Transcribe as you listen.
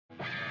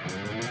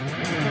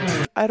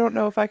I don't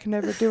know if I can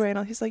ever do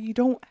anal. He's like, you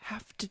don't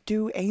have to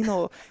do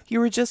anal. You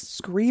were just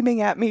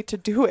screaming at me to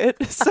do it.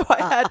 So I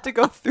had to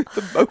go through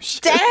the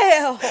motions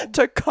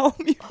to calm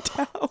you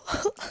down.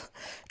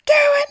 Do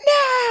it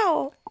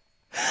now.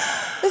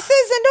 This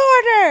isn't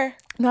order.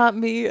 Not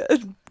me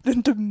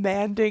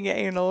demanding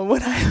anal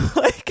when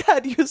I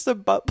had used a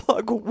butt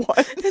plug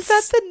once. Is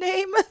that the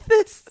name of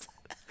this?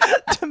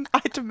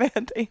 I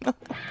demand anal.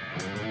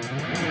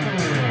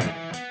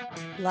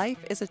 Life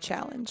is a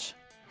challenge.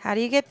 How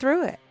do you get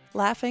through it?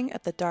 Laughing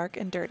at the dark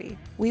and dirty.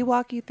 We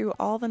walk you through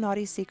all the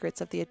naughty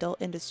secrets of the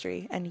adult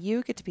industry, and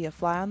you get to be a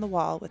fly on the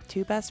wall with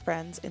two best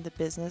friends in the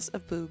business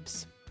of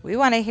boobs. We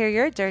want to hear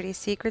your dirty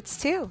secrets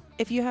too.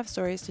 If you have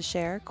stories to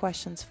share,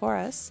 questions for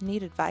us,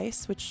 need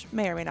advice, which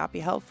may or may not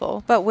be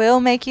helpful, but we'll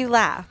make you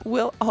laugh.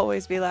 We'll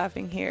always be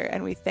laughing here,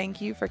 and we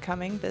thank you for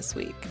coming this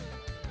week.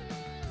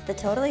 The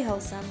Totally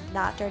Wholesome,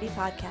 Not Dirty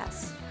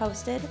podcast,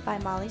 hosted by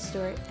Molly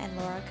Stewart and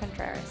Laura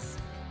Contreras.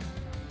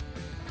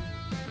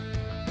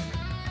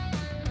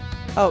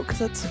 Oh,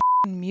 because it's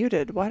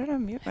muted. Why did I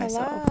mute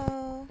myself?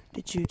 Hello.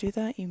 Did you do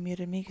that? You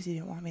muted me because you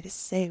didn't want me to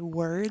say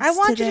words I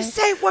want today? you to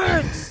say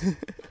words.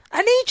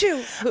 I need you.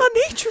 I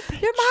need you,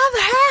 bitch. You're my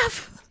other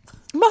half.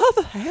 My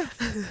other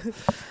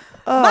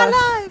half. My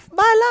life.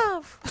 My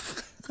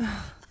love.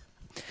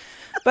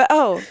 But,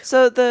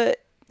 so the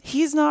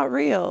he's not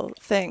real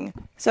thing.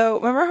 So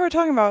remember how we're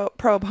talking about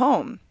probe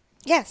home?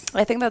 Yes.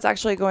 I think that's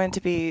actually going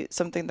to be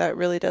something that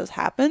really does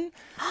happen.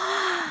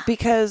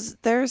 Because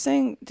they're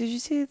saying, did you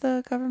see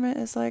the government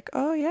is like,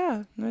 oh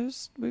yeah,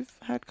 we've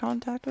had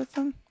contact with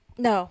them?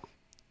 No.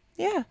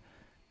 Yeah.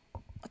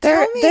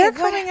 Tell me, they're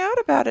coming out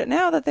about it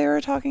now that they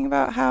were talking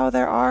about how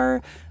there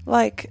are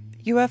like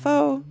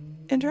UFO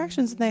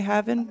interactions and they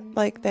have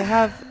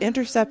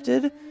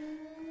intercepted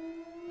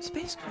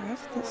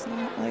spacecraft that's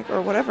not like,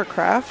 or whatever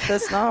craft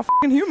that's not a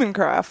fucking human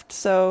craft.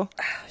 So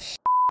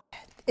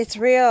it's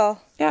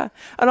real. Yeah.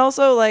 And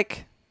also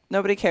like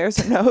nobody cares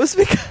or knows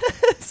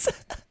because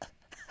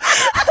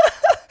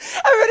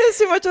there's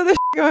too much other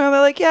going on.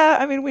 They're like, yeah,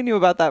 I mean, we knew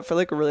about that for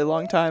like a really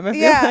long time. I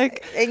feel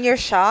like. And you're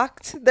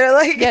shocked. They're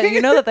like, yeah,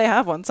 you know that they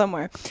have one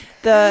somewhere.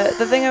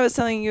 The thing I was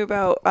telling you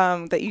about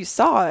that you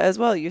saw as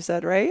well, you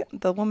said, right?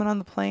 The woman on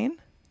the plane.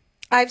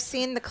 I've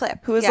seen the clip.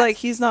 Who was like,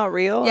 he's not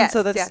real. Yes,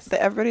 and so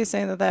everybody's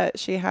saying that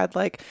she had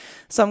like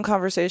some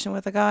conversation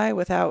with a guy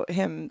without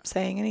him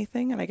saying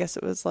anything. And I guess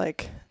it was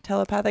like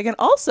telepathic. And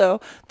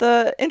also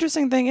the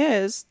interesting thing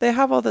is they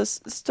have all this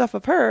stuff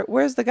of her.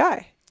 Where's the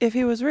guy? If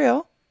he was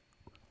real,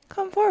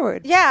 come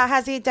forward. Yeah.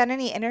 Has he done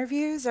any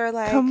interviews or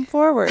like? Come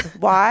forward.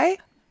 Why?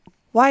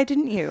 Why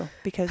didn't you?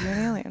 Because you're an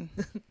alien.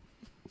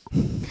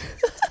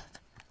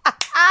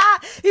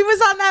 He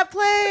was on that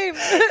plane.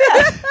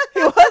 Yeah,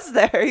 he was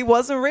there. He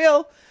wasn't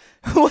real.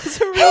 He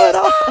wasn't real at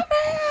all.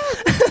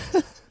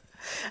 Real.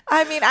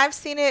 I mean, I've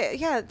seen it.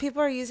 Yeah,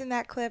 people are using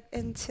that clip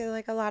into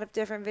like a lot of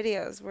different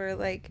videos where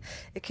like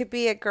it could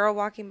be a girl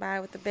walking by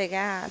with a big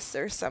ass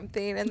or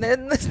something, and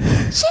then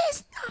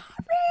she's not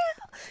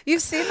real.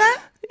 You've seen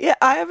that? Yeah,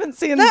 I haven't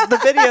seen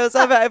the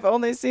videos of it. I've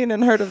only seen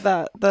and heard of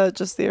that.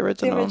 Just the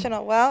original. The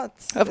original. Well,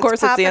 of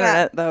course it's the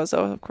internet though,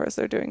 so of course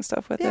they're doing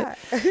stuff with it.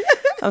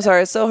 I'm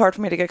sorry, it's so hard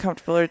for me to get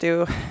comfortable or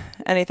do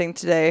anything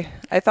today.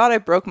 I thought I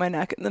broke my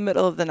neck in the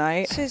middle of the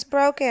night. She's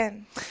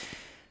broken.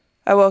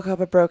 I woke up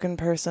a broken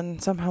person,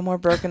 somehow more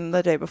broken than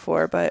the day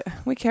before, but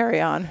we carry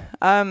on.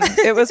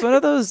 It was one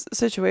of those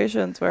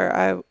situations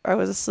where I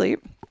was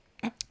asleep.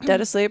 Dead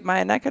asleep.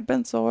 My neck had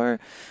been sore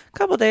a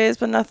couple days,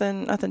 but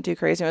nothing too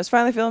crazy. I was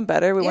finally feeling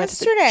better. We went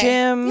to the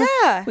gym.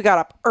 Yeah. We got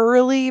up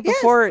early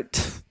before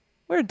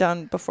we were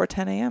done before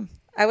 10 a.m.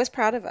 I was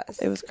proud of us.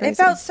 It was crazy. It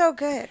felt so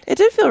good. It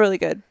did feel really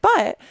good,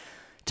 but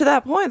to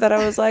that point that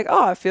I was like,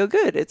 oh, I feel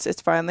good.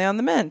 It's finally on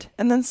the mend.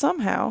 And then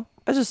somehow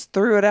I just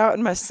threw it out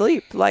in my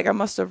sleep. Like I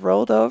must have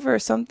rolled over or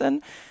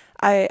something.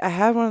 I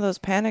had one of those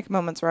panic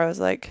moments where I was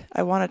like,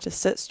 I wanted to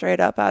sit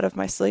straight up out of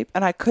my sleep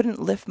and I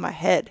couldn't lift my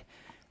head.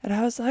 And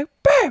I was like,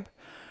 babe,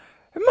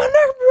 my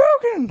neck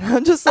broken. I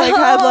just like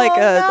had like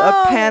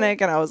a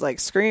panic and I was like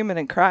screaming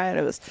and crying.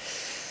 It was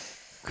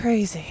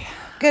crazy.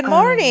 Good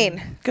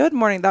morning. Good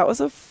morning. That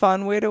was a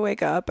fun way to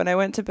wake up. And I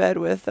went to bed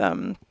with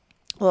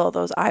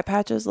those eye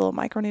patches, little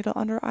microneedle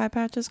under eye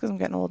patches because I'm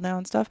getting old now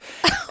and stuff.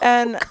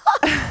 And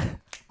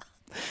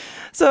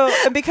so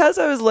because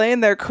I was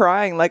laying there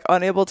crying, like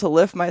unable to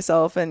lift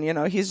myself, and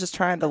he's just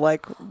trying to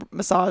like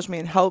massage me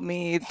and help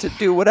me to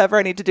do whatever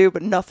I need to do,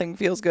 but nothing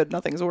feels good,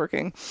 nothing's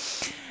working.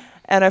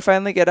 And I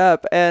finally get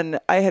up and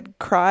I had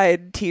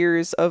cried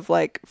tears of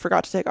like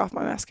forgot to take off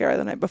my mascara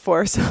the night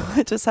before, so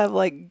I just have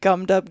like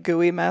gummed up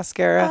gooey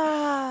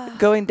mascara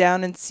going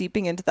down and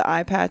seeping into the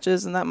eye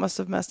patches, and that must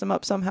have messed them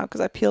up somehow because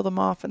I peeled them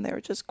off and they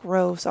were just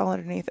gross all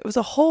underneath. It was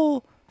a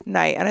whole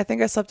night, and I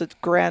think I slept a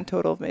grand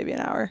total of maybe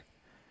an hour.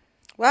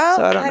 Well,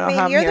 so I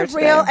mean, you're the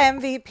real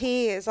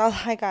MVP is all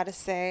I got to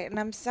say. And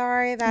I'm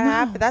sorry that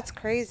happened. That's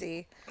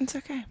crazy. It's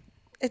okay.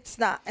 It's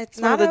not. It's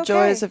one not of the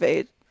joys of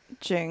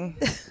aging.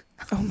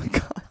 Oh, my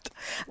God.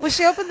 When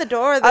she opened the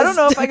door, I don't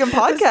know if I can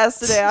podcast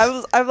today.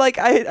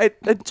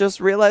 I just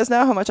realized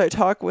now how much I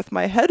talk with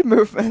my head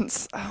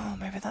movements. Oh,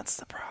 maybe that's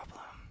the problem.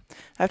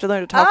 I have to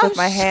learn to talk with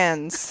my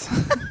hands.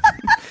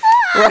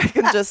 Where I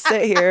can just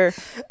sit here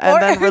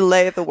and then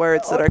relay the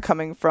words that are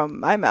coming from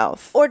my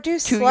mouth or do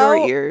to your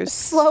ears.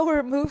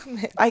 Slower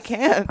movement. I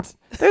can't.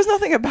 There's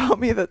nothing about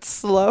me that's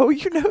slow.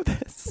 You know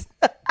this.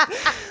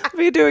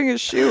 Me doing a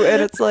shoot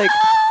and it's like,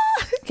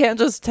 can't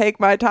just take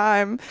my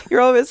time.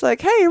 You're always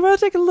like, hey, you want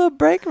to take a little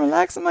break and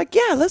relax? I'm like,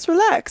 yeah, let's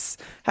relax.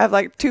 Have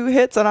like 2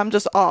 hits and I'm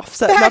just off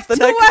setting Back up the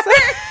to next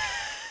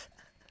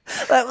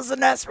work. That was a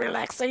nice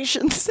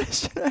relaxation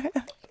session I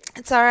had.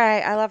 It's all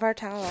right. I love our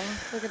towel.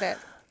 Look at it.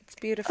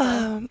 Beautiful.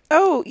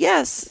 Oh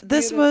yes,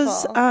 this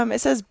beautiful. was.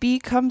 It says "Be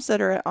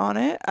considerate" on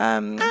it.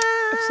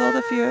 I've sold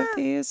a few of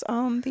these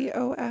on the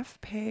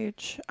OF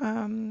page.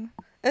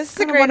 This is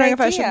a great wondering idea. if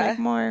I should make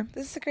more.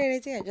 This is a great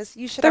idea. Just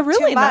you should. They're have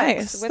really 2 nice.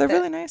 mugs They're with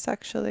really it. nice,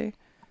 actually.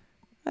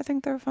 I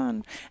think they're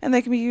fun, and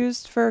they can be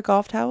used for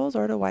golf towels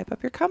or to wipe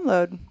up your cum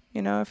load.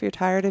 You know, if you're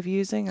tired of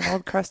using an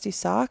old crusty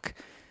sock,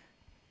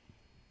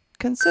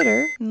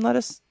 consider and let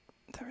us.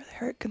 That really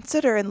hurt.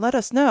 Consider and let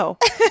us know.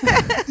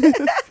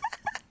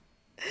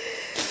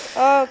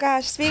 Oh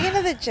gosh! Speaking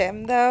of the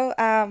gym, though,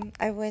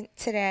 I went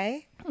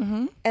today,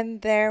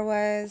 and there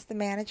was the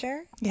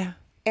manager. Yeah.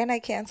 And I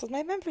canceled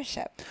my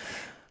membership.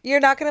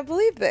 You're not gonna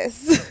believe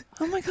this.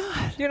 Oh my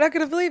God! You're not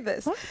gonna believe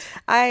this. What?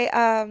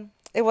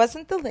 It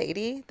wasn't the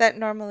lady that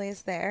normally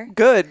is there.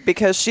 Good,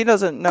 because she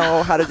doesn't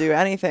know how to do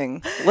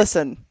anything.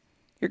 Listen,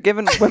 you're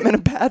giving women a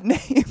bad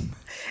name.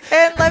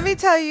 And let me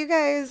tell you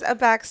guys a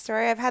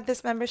backstory. I've had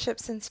this membership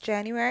since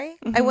January.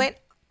 I went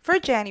for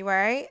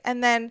January,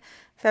 and then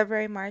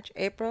February, March,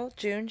 April,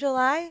 June,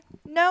 July.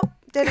 Nope,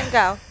 didn't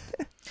go.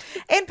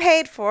 And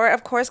paid for,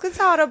 of course, because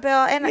auto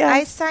bill. And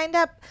I signed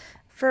up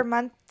for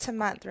month to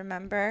month,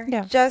 remember?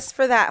 Yeah. Just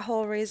for that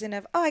whole reason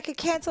of, I could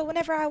cancel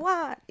whenever I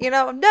want.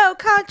 No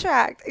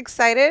contract.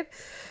 Excited.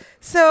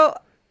 So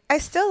I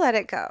still let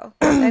it go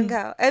and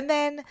go. And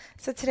then,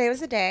 so today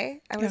was the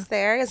day. I was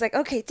there. I was like,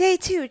 okay, day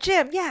 2,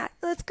 gym. Yeah,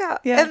 let's go.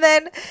 Yeah. And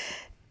then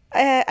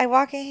I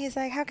walk in. He's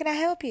like, how can I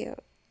help you?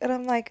 And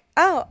I'm like,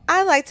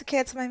 I like to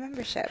cancel my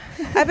membership.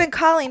 I've been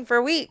calling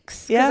for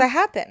weeks because I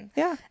have been.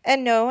 Yeah.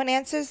 And no one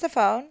answers the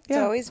phone. It's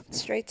always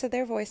straight to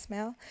their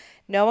voicemail.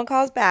 No one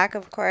calls back,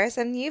 of course.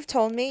 And you've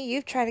told me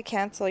you've tried to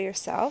cancel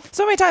yourself.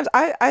 So many times.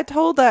 I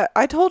told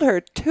her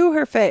to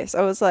her face.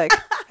 I was like,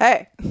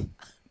 hey,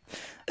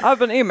 I've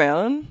been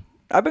emailing.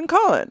 I've been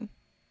calling.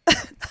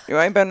 You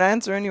ain't been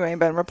answering. You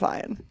ain't been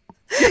replying.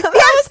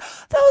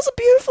 That was a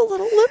beautiful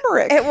little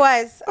limerick. It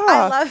was.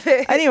 I love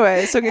it.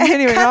 Anyway, so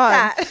continuing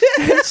on.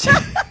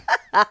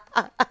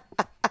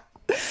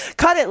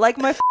 Cut it like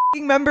my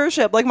f***ing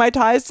membership, like my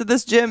ties to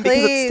this gym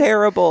because it's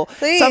terrible.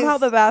 Please. Somehow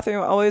the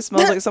bathroom always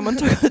smells like someone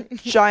took a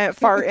giant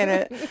fart in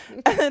it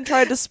and then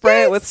tried to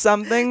spray it with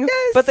something,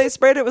 but they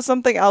sprayed it with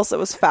something else that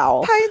was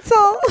foul. Pine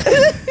Sol.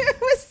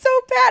 It was so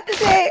bad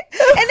today.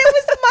 And it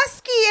was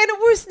musky and it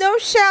was no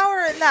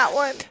shower in that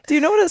one. Do you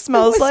know what it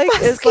smells like?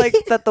 musky. It's like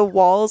that the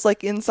walls,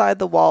 like inside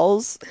the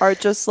walls, are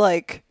just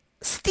like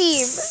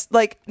steam.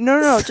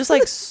 No, just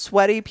like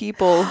sweaty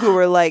people who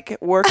were like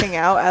working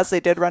out as they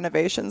did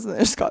renovations and they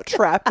just got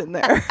trapped in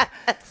there.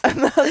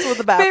 And that's what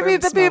the bathroom Maybe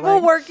the people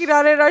like. Working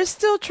on it are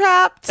still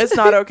trapped. It's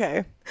not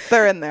okay.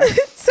 They're in there.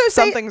 So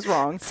something's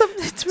wrong.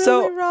 Something's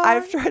really wrong.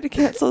 I've tried to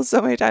cancel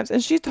so many times,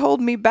 and she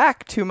told me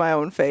back to my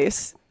own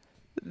face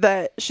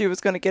that she was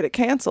going to get it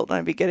canceled, and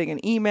I'd be getting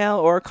an email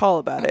or a call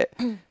about it.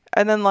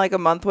 And then like a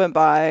month went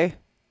by,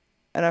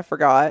 and I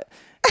forgot.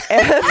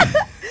 And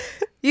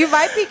you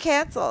might be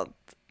canceled.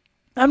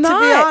 I'm not.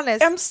 To be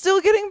honest. I'm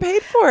still getting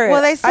paid for it.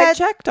 Well, they said, I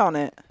checked on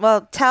it.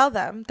 Well, tell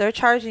them. They're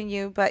charging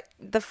you, but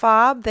the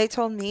fob, they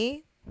told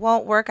me,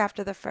 won't work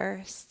after the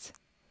 1st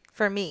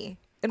for me.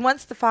 And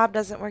once the fob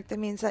doesn't work, that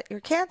means that you're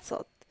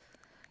canceled.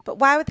 But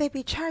why would they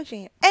be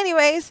charging you?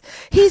 Anyways,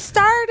 he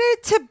started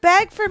to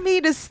beg for me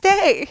to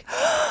stay.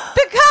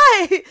 The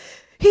guy,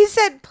 he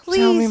said, please.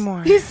 Tell me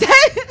more. He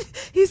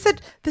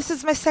said, this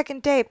is my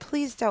 2nd day.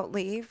 Please don't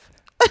leave.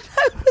 And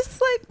I was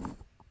like,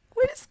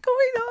 what is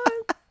going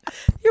on?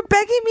 You're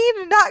begging me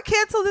to not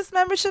cancel this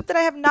membership that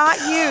I have not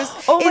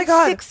used in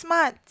 6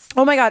 months.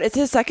 Oh my God, it's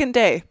his 2nd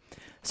day.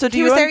 So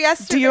he was there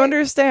yesterday. Do you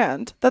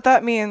understand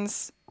that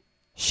means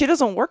she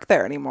doesn't work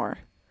there anymore?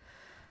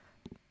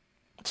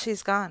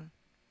 She's gone.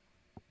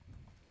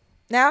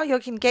 Now you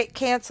can get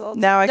canceled.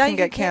 Now I can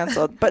get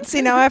canceled. But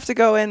see, now I have to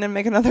go in and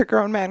make another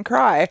grown man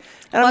cry.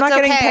 And I'm not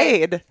getting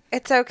paid.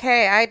 It's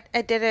okay.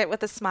 I did it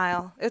with a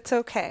smile. It's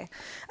okay.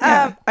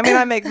 Yeah. I mean,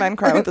 I make men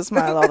cry with a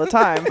smile all the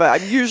time,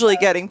 but I'm usually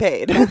getting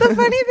paid. Well, the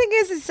funny thing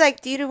is, it's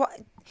like,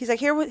 he's like,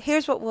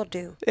 here's what we'll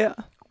do. Yeah.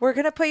 We're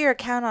going to put your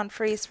account on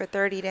freeze for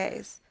 30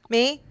 days.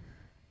 Me?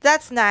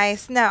 That's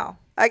nice. No.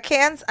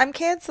 I'm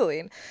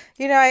canceling.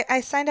 You know,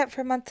 I signed up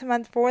for month to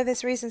month for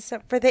this reason,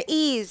 so for the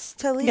ease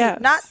to leave, Yes.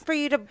 not for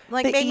you to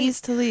like The make ease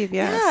to leave,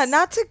 yes. Yeah,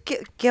 not to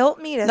guilt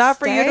me to Not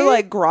for you to stay.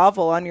 like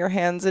grovel on your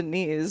hands and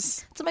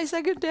knees. It's my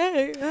second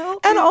day.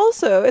 Help And me.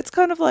 also, it's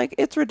kind of like,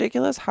 it's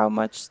ridiculous how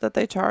much that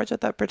they charge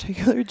at that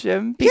particular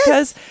gym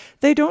because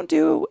they don't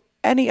do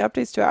any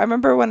updates to it. I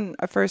remember when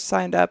I first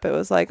signed up, it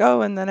was like,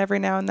 oh, and then every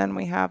now and then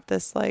we have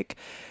this like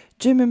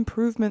gym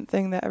improvement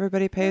thing that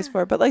everybody pays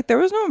for. But like, there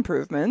was no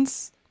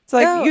improvements. It's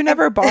like, No, you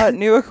never bought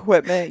new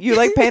equipment. You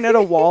like painted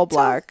a wall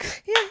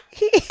black. Yeah,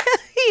 he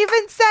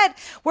even said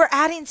we're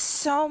adding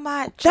so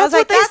much. I was That's what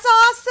like, they that's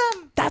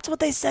awesome. That's what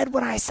they said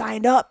when I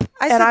signed up.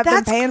 I And said, I've been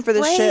 "That's paying for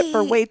this shit for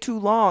great." way too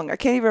long. I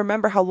can't even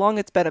remember how long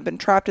it's been. I've been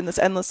trapped in this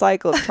endless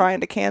cycle of trying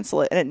to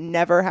cancel it and it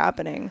never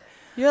happening.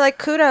 You're like,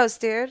 kudos,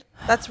 dude.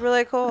 That's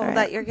really cool right.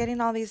 that you're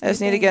getting all these. I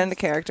just need to get into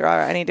character. All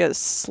right, I need to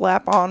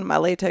slap on my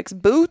latex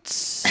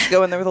boots,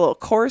 go in there with a little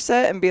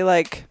corset, and be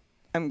like,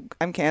 "I'm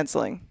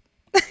canceling."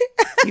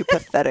 You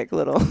pathetic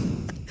little.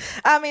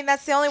 I mean,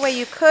 that's the only way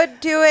you could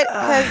do it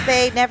because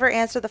they never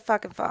answer the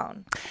fucking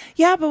phone.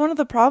 Yeah, but one of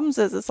the problems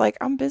is it's like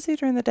I'm busy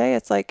during the day.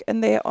 It's like,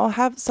 and they all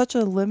have such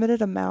a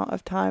limited amount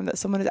of time that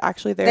someone is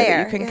actually there that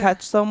you can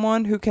catch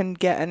someone who can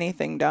get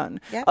anything done.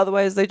 Yep.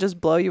 Otherwise, they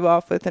just blow you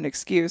off with an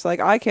excuse like,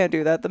 I can't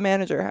do that. The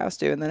manager has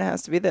to, and then it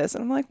has to be this.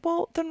 And I'm like,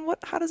 well, then what?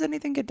 How does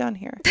anything get done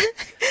here?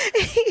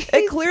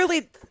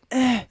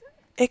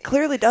 It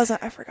clearly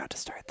doesn't. I forgot to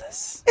start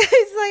this.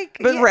 He's like,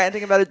 I've been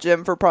ranting about a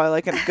gym for probably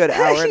like a good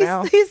hour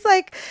now. He's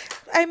like,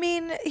 I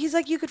mean, he's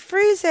like, you could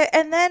freeze it,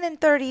 and then in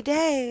 30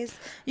 days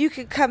you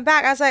could come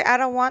back. I was like, I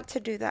don't want to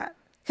do that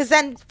because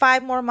then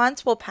 5 more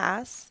months will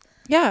pass.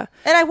 Yeah.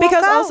 And I won't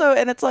because go. also,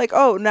 and it's like,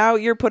 oh, now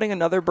you're putting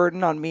another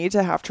burden on me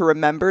to have to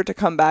remember to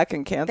come back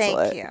and cancel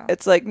Thank it. you.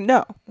 It's like,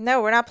 no.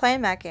 No, we're not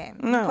playing that game.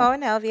 No. I'm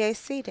going to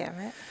LVAC, damn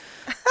it.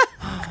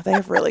 They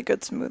have really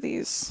good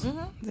smoothies.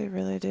 They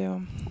really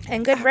do.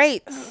 And good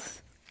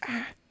rates.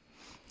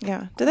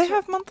 Yeah. Do they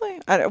have monthly?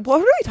 What are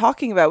we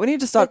talking about? We need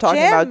to stop The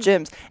talking about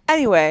gyms.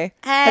 Anyway,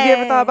 have you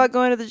ever thought about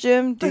going to the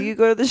gym? Do you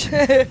go to the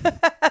gym?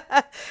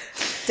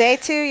 Day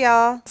 2,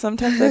 y'all.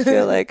 Sometimes I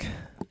feel like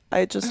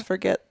I just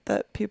forget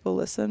that people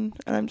listen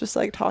and I'm just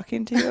like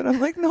talking to you and I'm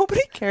like,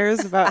 nobody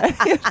cares about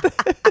any of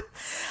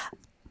this.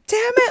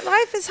 Damn it,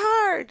 life is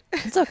hard.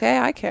 It's okay,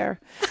 I care.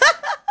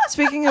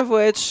 Speaking of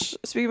which,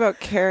 speaking about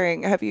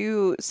caring, have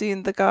you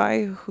seen the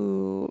guy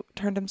who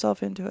turned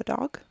himself into a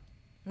dog?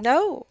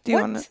 No. Do you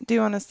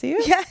want to see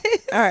it? Yes.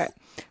 All right.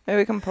 Maybe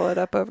we can pull it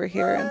up over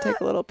here and take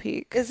a little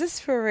peek. Is this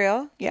for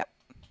real? Yeah.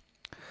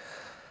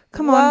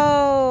 Come on.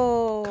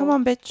 Whoa. Come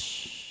on,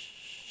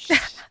 bitch.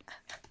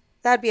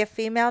 That'd be a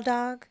female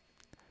dog?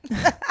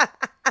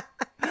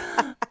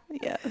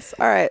 Yes.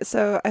 All right.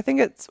 So I think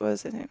it's, what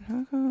is it?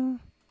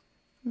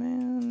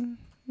 Man.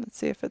 Let's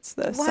see if it's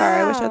this. Wow.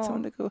 Sorry, I wish I had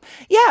someone to Google.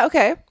 Yeah,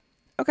 okay.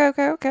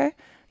 Okay.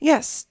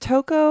 Yes,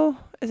 Toko.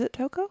 Is it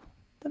Toko,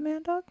 the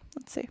man dog?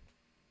 Let's see.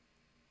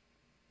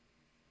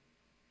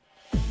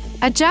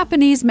 A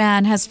Japanese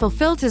man has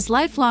fulfilled his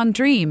lifelong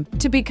dream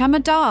to become a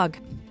dog.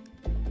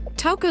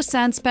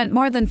 Toko-san spent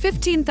more than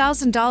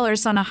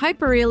 $15,000 on a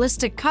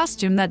hyper-realistic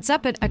costume that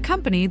Zeppet, a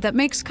company that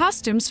makes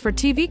costumes for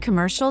TV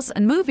commercials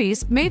and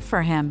movies, made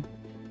for him.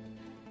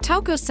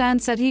 Toko-san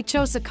said he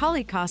chose a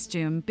collie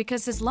costume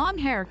because his long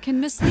hair can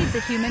mislead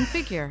the human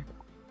figure.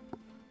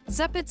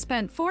 Zeppet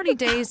spent 40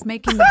 days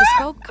making the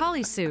bespoke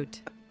collie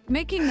suit.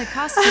 Making the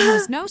costume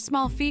was no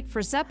small feat for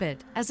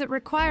Zeppet, as it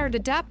required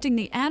adapting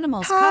the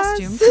animal's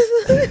costume. Is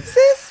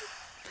this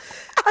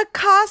a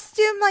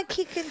costume like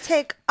he can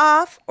take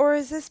off, or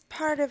is this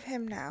part of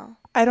him now?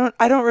 I don't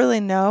really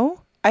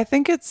know. I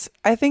don't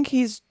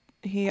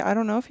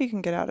know if he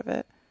can get out of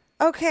it.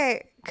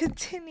 Okay,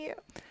 continue.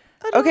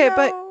 Okay,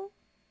 but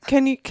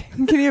can you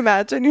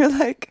imagine? You're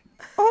like,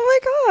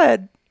 oh my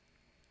God,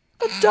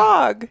 a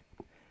dog.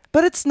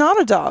 But it's not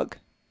a dog.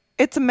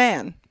 It's a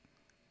man.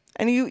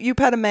 And you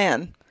pet a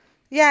man.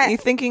 Yeah. You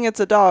thinking it's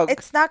a dog.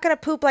 It's not going to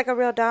poop like a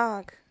real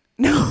dog.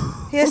 No.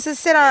 He has to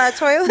sit on a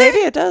toilet. Maybe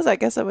it does. I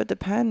guess it would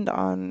depend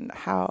on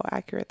how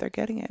accurate they're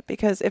getting it.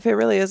 Because if it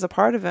really is a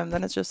part of him,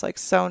 then it's just like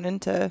sewn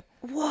into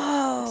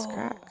Whoa. this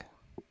crack.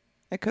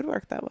 It could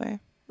work that way.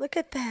 Look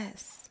at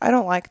this. I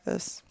don't like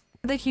this.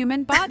 The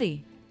human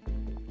body.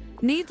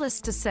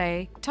 Needless to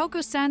say,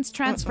 Toko-san's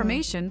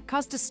transformation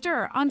caused a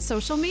stir on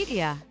social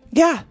media.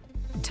 Yeah.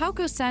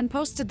 Toko-san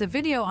posted the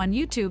video on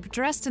YouTube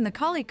dressed in the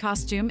collie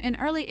costume in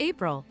early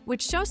April,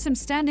 which shows him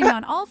standing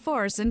on all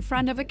fours in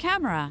front of a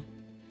camera.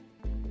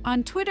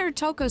 On Twitter,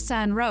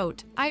 Toko-san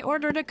wrote, "I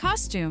ordered a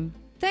costume.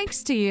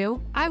 Thanks to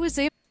you, I was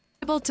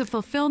able to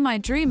fulfill my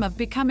dream of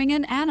becoming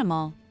an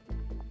animal."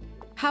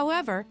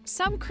 However,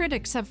 some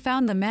critics have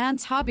found the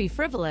man's hobby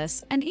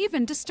frivolous and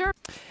even disturbing.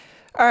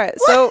 All right.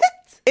 So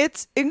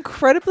it's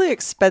incredibly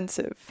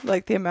expensive,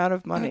 like the amount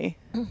of money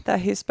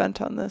that he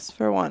spent on this,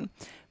 for one.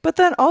 But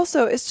then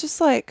also, it's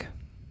just like,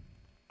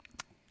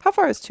 how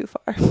far is too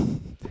far?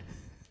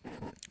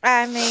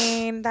 I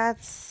mean,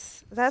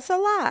 that's a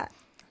lot.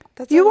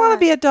 You want to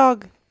be a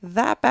dog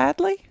that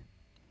badly?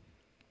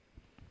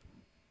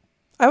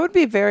 I would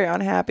be very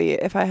unhappy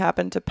if I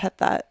happened to pet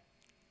that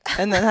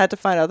and then had to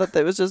find out that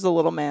there was just a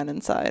little man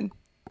inside.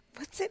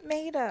 What's it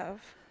made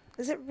of?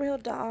 Is it real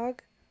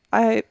dog?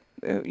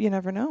 You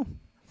never know.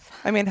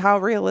 I mean, how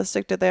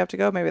realistic did they have to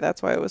go? Maybe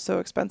that's why it was so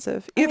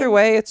expensive. Either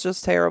way, it's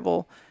just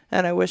terrible.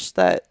 And I wish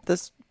that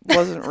this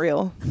wasn't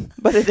real,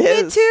 but it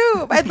is. Me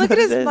too. I look But at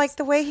his, it is. like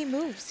the way he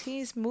moves.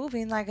 He's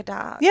moving like a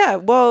dog. Yeah,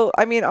 well,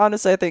 I mean,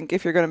 honestly, I think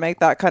if you're going to make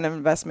that kind of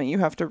investment, you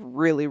have to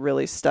really,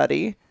 really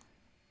study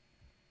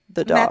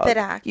the dog. Method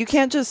act. You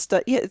can't just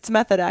yeah, it's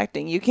method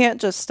acting. You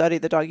can't just study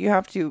the dog. You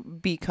have to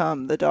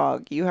become the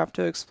dog. You have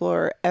to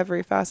explore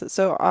every facet.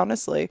 So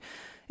honestly,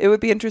 it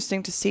would be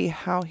interesting to see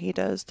how he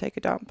does take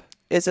a dump.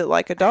 Is it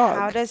like a dog?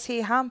 How does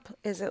he hump?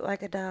 Is it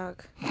like a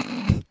dog?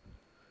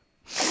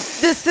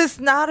 This is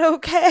not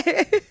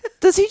okay.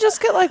 Does he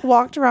just get like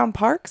walked around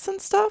parks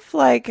and stuff?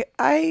 All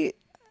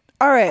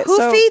right.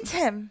 Who feeds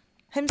him?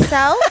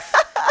 Himself?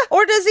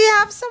 Or does he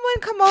have someone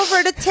come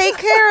over to take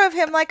care of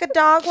him like a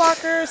dog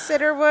walker or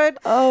sitter would?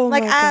 Oh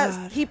like my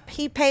God.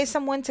 He pays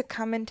someone to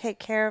come and take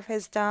care of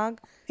his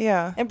dog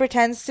Yeah. and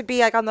pretends to be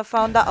like on the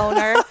phone, the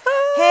owner.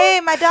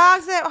 Hey, my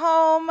dog's at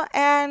home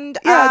and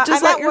Yeah,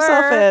 just I'm let at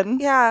yourself work. in.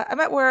 Yeah, I'm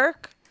at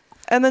work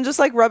And then just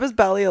like rub his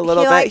belly a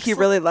little bit. likes- He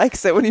really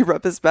likes it when you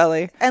rub his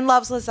belly. and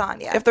loves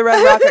lasagna. If the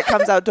red rocket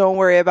comes out, don't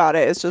worry about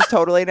it. It's just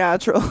totally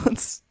natural.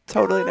 It's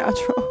totally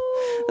natural.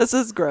 This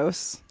is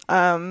gross.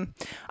 I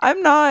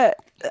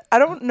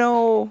don't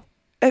know.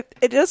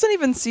 It doesn't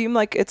even seem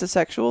like it's a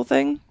sexual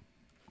thing.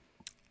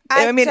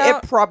 I mean,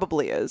 it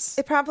probably is.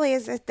 It probably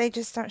is. They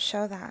just don't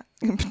show that.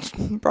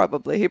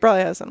 Probably. He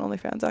probably has an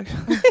OnlyFans,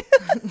 actually.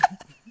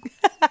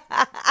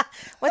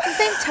 What's his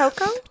name?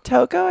 Toko?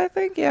 Toko, I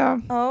think, yeah.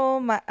 Oh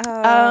my.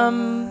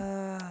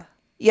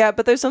 Yeah,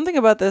 but there's something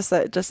about this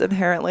that just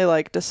inherently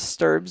like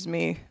disturbs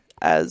me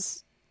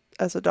as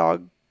a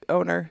dog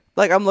owner.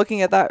 Like I'm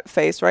looking at that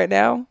face right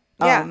now.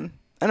 Yeah. And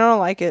I don't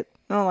like it.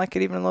 I don't like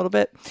it even a little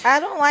bit. I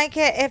don't like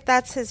it if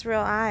that's his real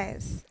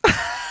eyes.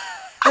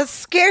 That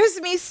scares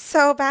me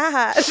so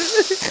bad.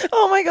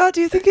 Oh my God,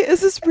 do you think it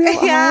is his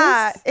real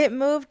Yeah, eyes? it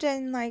moved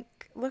and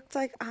like looked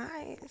like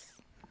eyes.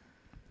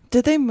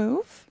 Did they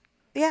move?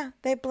 Yeah,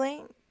 they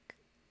blink.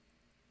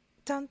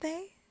 Don't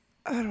they?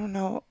 I don't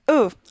know.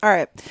 Oh, all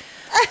right.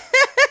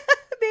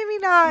 Maybe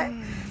not.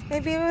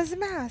 Maybe it was a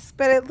mask,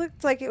 but it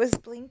looked like it was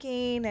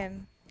blinking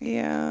and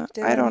Yeah, I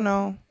Didn't- don't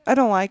know. I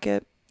don't like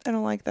it. I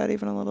don't like that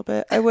even a little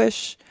bit. I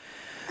wish.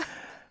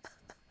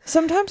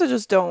 Sometimes I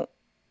just don't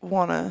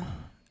want to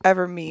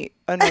ever meet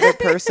another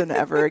person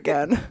ever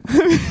again. Do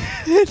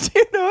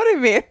you know what I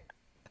mean?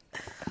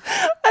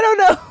 I don't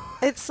know.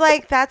 it's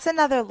like that's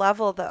another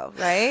level though,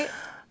 right?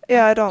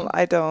 Yeah,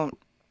 I don't.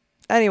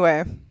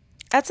 Anyway,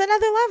 That's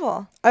another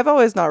level. I've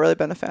always not really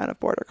been a fan of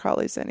border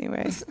collies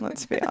anyway.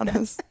 Let's be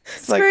honest.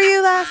 It's Screw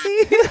you,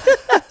 Lassie.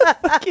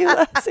 fuck you,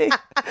 Lassie.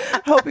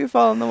 Hope you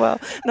fall in the well.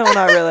 No,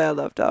 not really. I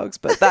love dogs,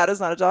 but that is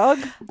not a dog.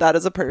 That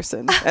is a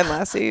person. And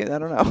Lassie, I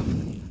don't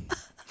know.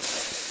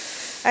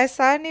 I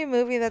saw a new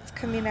movie that's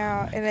coming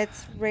out and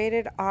it's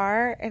rated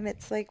R and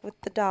it's like with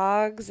the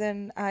dogs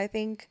and I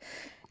think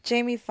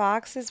Jamie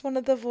Foxx is one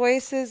of the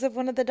voices of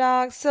one of the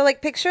dogs. So like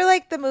picture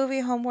like the movie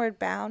Homeward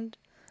Bound,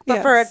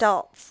 but for Yes.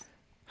 adults.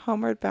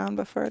 Homeward Bound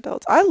but for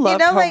adults. I loved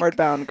know, like- Homeward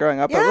Bound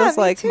growing up. It Yeah, was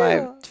me like my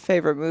too.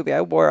 favorite movie.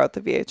 I wore out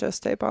the VHS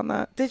tape on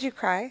that. Did you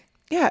cry?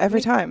 Yeah, every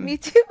time. Me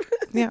too.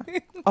 Yeah,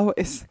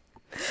 always.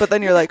 But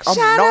then you're like, I'm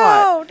Shadow,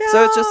 not.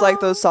 So it's just no.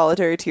 like those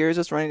solitary tears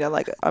just running down.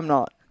 Like I'm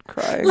not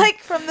crying. Like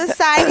from the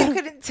side you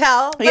couldn't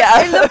tell. But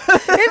Yeah. if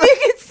you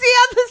could see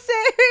on this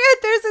area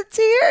there's a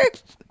tear.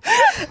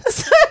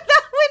 So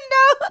no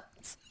one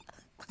knows.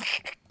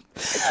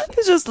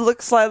 You just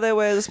look slightly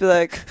away and just be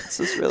like, this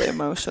is really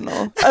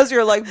emotional. As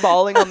you're like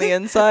bawling on the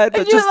inside,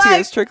 but And you're just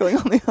tears like- trickling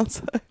on the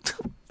outside.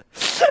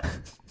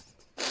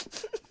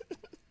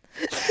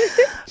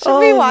 Should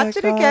we Oh watch my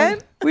it God. again?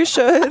 We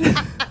should.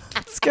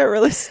 Let's get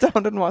really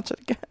stoned and watch it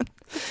again.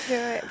 Do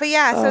it. But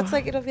yeah, so it's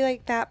like it'll be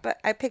like that, but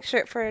I picture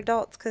it for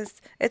adults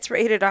because it's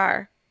rated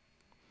R.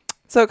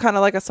 So kind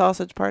of like a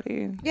sausage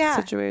party Yeah.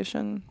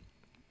 situation.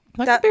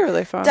 That Dub- could be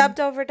really fun. Dubbed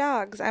over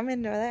dogs. I'm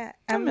into that.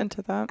 I'm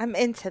into that. I'm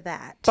into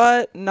that.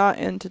 But not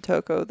into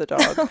Toko the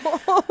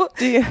dog.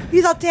 Do you?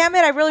 He's all, damn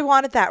it, I really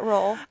wanted that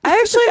role.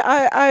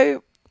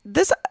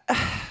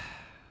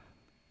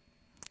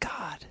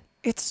 God,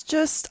 it's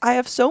just, I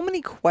have so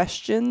many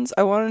questions.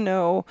 I want to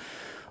know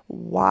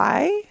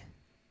why.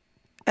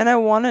 And I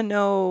want to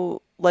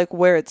know like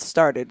where it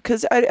started.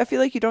 Because I feel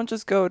like you don't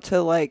just go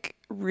to like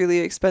really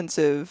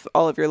expensive,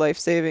 all of your life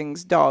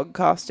savings dog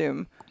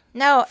costume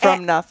No,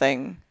 from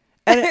nothing.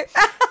 And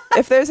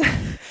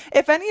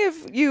if any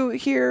of you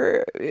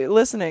here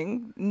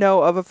listening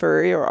know of a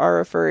furry or are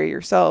a furry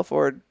yourself,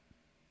 or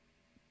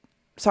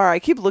sorry, I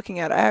keep looking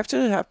at it. I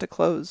actually have to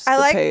close I the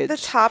like page. the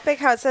topic,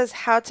 how it says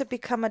how to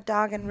become a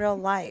dog in real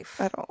life.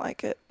 I don't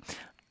like it.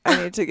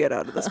 I need to get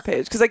out of this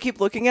page because I keep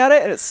looking at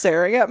it and it's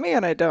staring at me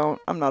and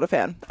I'm not a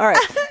fan. All right.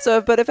 So,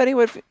 but if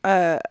anyone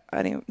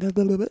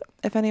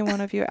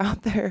of you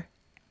out there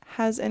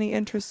has any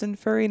interest in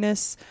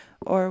furriness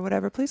or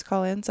whatever, please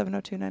call in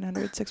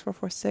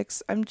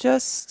 702-900-6446. I'm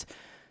just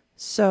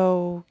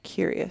so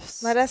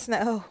curious. Let us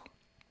know.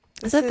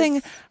 Is that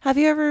thing? Have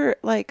you ever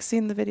like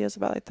seen the videos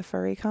about like the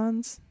furry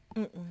cons?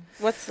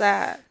 What's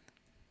that?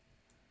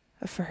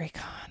 A furry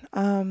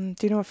con.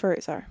 Do you know what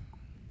furries are?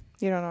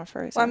 You don't know what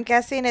furries Well, are? I'm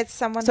guessing it's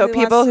someone So who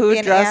people wants to who be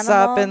an dress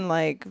up animal. in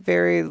like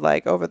very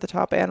like over the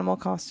top animal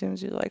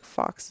costumes, you like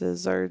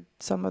foxes, or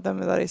some of them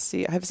that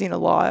I've seen a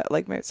lot.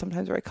 Like maybe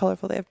sometimes very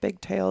colorful. They have big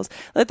tails.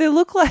 Like they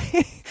look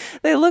like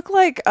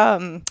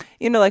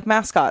like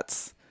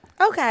mascots.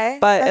 Okay,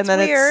 But that's and then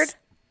weird. it's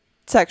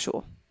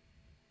sexual.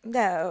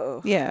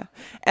 No. Yeah.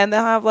 And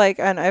they'll have like,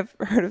 and I've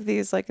heard of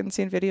these, like, and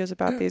seen videos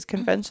about these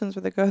conventions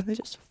where they go and they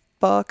just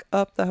fuck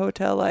up the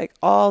hotel, like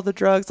all the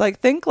drugs. Like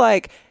think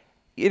like,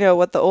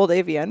 what the old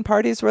AVN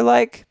parties were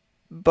like,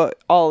 but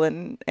all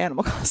in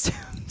animal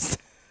costumes.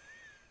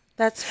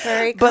 That's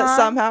very But con.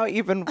 somehow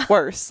even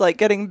worse, like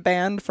getting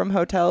banned from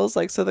hotels,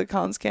 like so the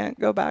cons can't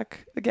go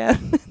back again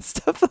and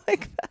stuff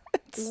like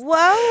that.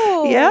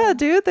 Whoa. Yeah,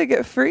 dude, they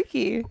get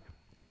freaky.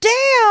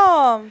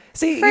 Damn.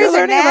 See, Furries you're are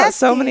learning about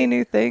so many nasty.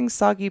 new things.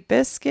 Soggy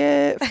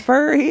biscuit,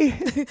 furry.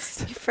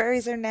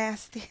 Furries are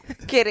nasty.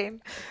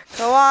 Kidding.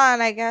 Go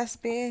on, I guess,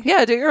 B.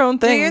 Yeah, do your own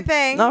thing. Do your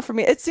thing. Not for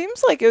me. It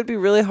seems like it would be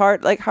really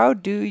hard. Like, how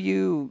do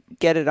you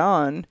get it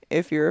on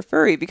if you're a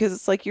furry? Because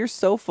it's like you're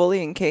so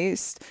fully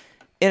encased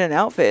in an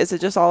outfit. Is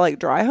it just all like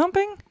dry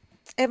humping?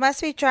 It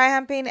must be dry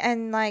humping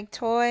and like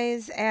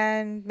toys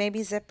and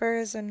maybe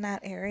zippers in that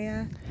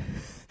area.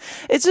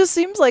 It just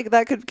seems like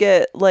that could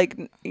get like,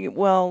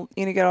 well,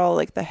 get all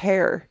like the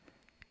hair.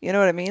 You know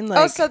what I mean?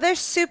 Like, So they're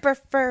super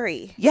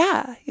furry.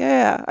 yeah.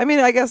 I mean,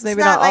 I guess maybe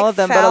not not all like of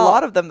them, but a felt.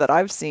 lot of them that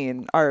I've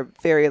seen are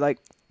very like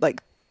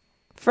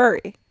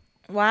furry.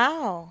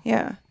 Wow.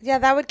 Yeah. Yeah,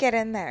 that would get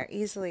in there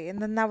easily. And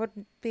then that would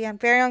be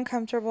very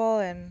uncomfortable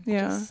and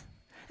just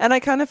And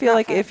I kind of feel not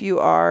like fun. if you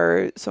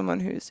are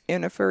someone who's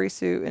in a furry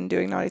suit and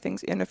doing naughty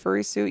things in a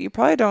furry suit, you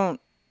probably don't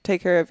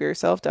take care of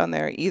yourself down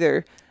there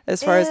either,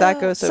 as far as that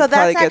Ew. goes. So So it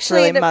probably that's gets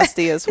really actually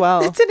musty as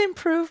well. It's an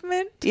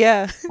improvement.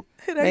 Yeah.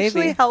 It Maybe.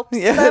 actually helps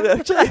Yeah, them. it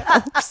actually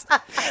helps.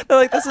 They're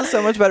like, this is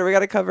so much better. We got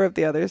to cover up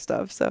the other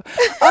stuff. So,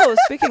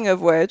 speaking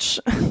of which,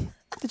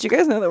 did you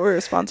guys know that we're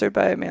sponsored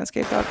by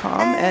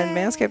Manscaped.com? And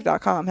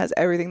Manscaped.com has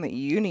everything that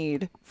you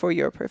need for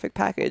your perfect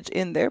package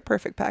in their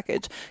perfect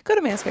package. Go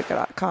to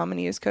Manscaped.com and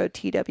use code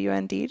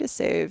TWND to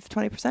save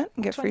 20%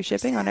 and get free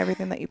shipping on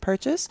everything that you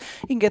purchase.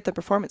 You can get the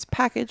Performance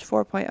Package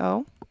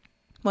 4.0.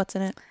 What's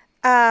in it?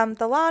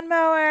 The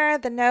lawnmower,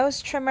 the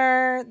nose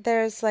trimmer.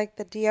 There's like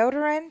the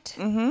deodorant.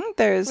 Mm-hmm.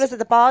 There's What is it?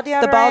 The ball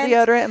deodorant. the ball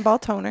deodorant and ball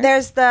toner.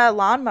 There's the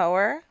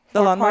lawnmower.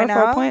 The Lawnmower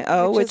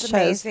 4.0, which which is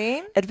has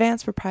amazing.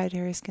 advanced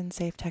proprietary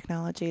skin-safe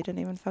technology. Didn't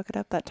even fuck it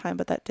up that time,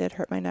 but that did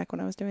hurt my neck when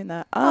I was doing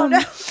that. Oh no,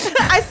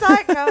 I saw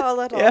it go a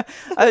little. Yeah,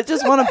 I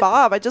just want to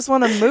bob. I just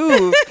want to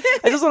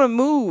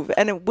move.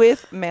 And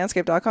with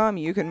Manscaped.com,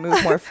 you can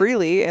move more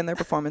freely in their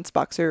Performance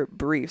Boxer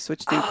Briefs,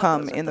 which do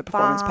come in the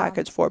Performance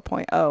Package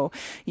 4.0.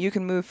 You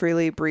can move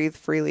freely, breathe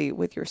freely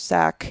with your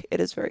sack.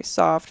 It is very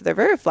soft. They're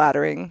very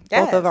flattering.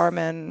 Yes. Both of our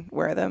men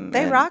wear them.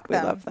 They and rock we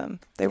them. love them.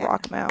 They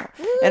rock them out.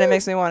 And it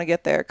makes me want to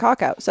get their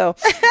cock out. So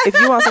if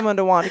you want someone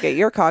to want to get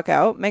your cock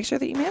out, make sure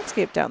that you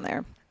manscape down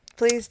there.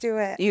 Please do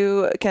it.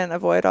 You can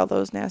avoid all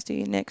those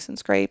nasty nicks and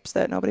scrapes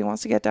that nobody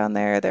wants to get down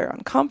there. They're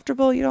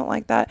uncomfortable. You don't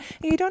like that.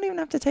 And you don't even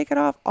have to take it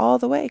off all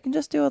the way. You can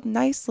just do a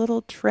nice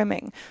little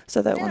trimming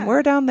so that when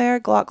we're down there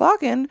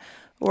glocking,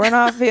 we're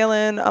not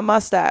feeling a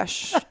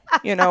mustache.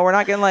 We're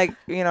not getting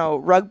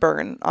rug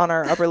burn on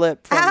our upper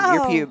lip from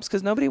your pubes,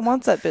 because nobody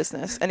wants that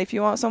business. And if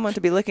you want someone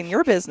to be licking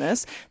your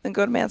business, then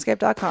go to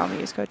manscaped.com and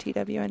use code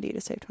TWND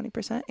to save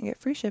 20% and get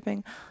free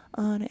shipping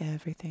on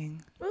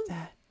everything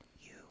that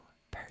you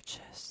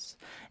purchase.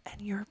 And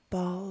your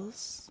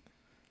balls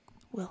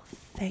will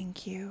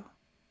thank you.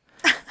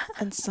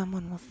 And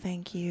someone will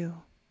thank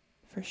you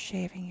for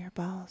shaving your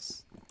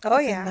balls. Oh,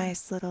 With yeah. a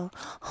nice little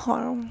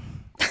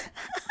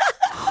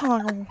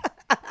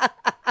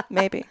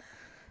maybe,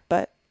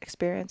 but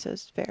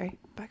experiences vary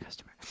by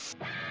customer.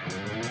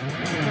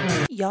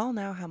 Y'all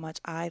know how much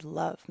I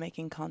love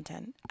making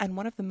content, and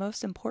one of the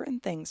most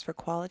important things for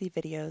quality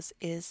videos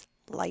is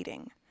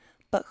lighting.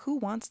 But who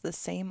wants the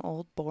same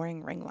old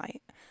boring ring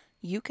light?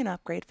 You can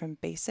upgrade from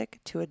basic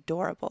to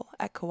adorable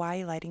at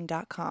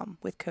kawaiilighting.com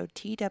with code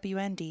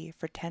TWND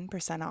for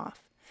 10%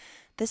 off.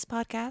 This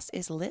podcast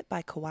is lit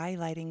by Kawaii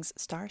Lighting's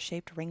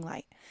star-shaped ring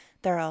light.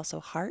 There are also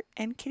heart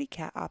and kitty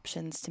cat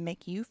options to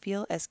make you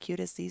feel as cute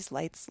as these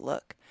lights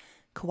look.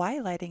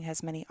 Kawaii Lighting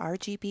has many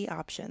RGB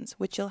options,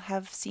 which you'll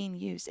have seen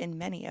used in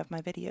many of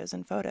my videos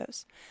and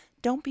photos.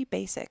 Don't be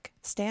basic.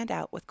 Stand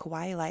out with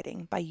Kawaii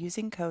Lighting by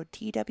using code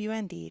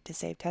TWND to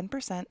save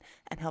 10%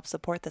 and help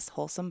support this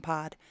wholesome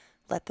pod.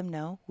 Let them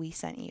know we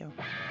sent you.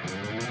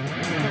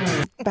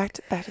 Back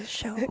to the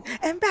show.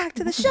 And back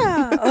to the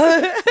show.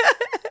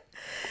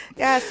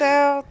 Yeah,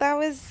 so that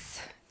was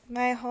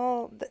my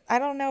whole... I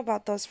don't know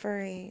about those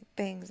furry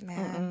things,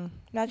 man.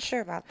 Not sure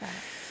about that.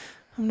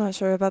 I'm not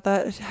sure about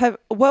that.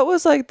 What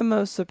was like the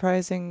most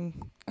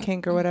surprising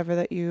kink or whatever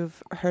that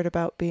you've heard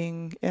about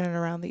being in and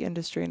around the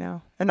industry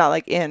now? And not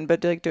like in,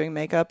 but like doing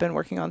makeup and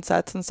working on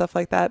sets and stuff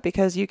like that,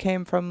 because you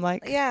came from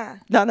like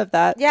none of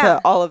that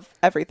to all of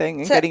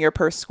everything and getting your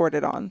purse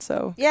squirted on.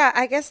 So yeah,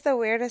 I guess the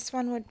weirdest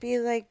one would be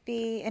like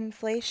the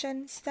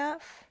inflation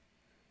stuff.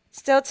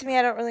 Still, to me,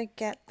 I don't really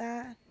get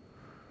that.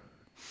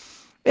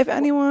 If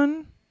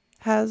anyone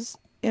has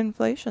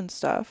inflation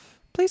stuff,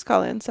 please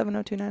call in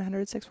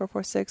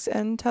 702-900-6446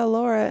 and tell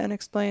Laura and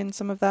explain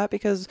some of that,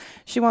 because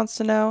she wants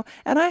to know.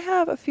 And I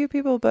have a few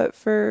people, but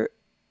for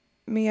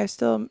me, I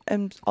still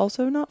am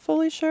also not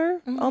fully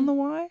sure on the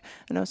why.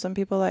 I know some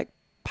people like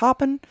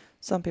popping,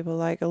 some people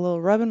like a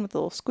little rubbing with a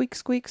little squeak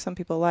squeak, some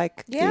people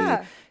like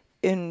the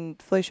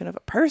inflation of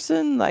a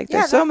person. Like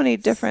there's so many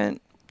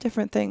different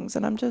things,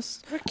 and I'm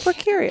just we're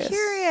curious.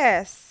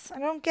 I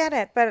don't get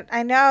it, but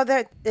I know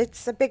that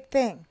it's a big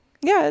thing.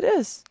 Yeah, it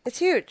is. It's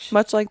huge.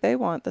 Much like they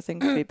want the thing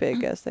to be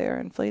big as they are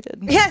inflated.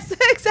 Yes,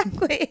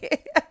 exactly.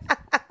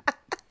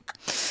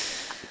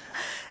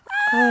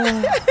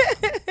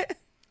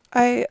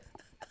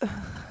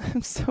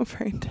 I'm so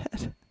brain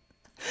dead.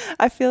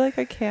 I feel like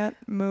I can't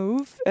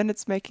move, and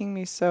it's making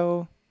me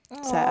so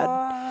sad.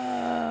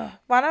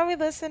 Why don't we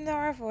listen to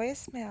our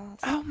voicemails?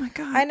 Oh my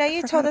God. I know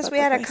you told us we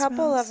had a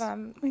couple of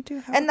them. We do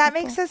have and that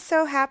makes us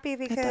so happy,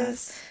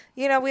 because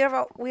we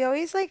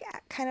always like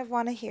kind of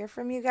want to hear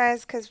from you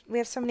guys, because we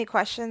have so many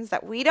questions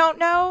that we don't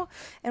know,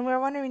 and we're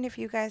wondering if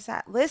you guys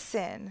that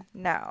listen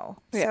know.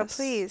 Yes. So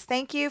please,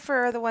 thank you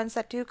for the ones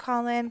that do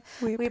call in.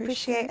 We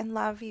appreciate and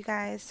love you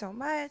guys so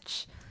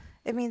much.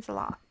 It means a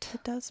lot.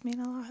 It does mean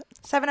a lot.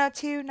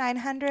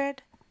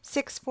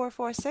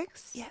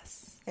 702-900-6446.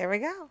 Yes. There we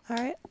go. All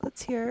right,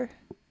 let's hear.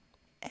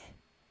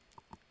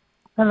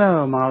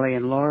 Hello, Molly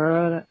and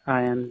Laura.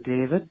 I am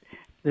David.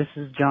 This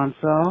is John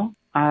Saul.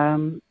 I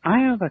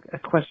have a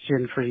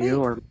question for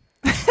you. Or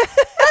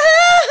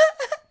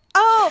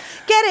oh,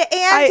 get it,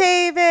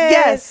 David.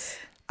 Yes,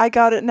 I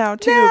got it now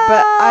too. No,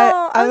 but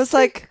I was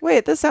like,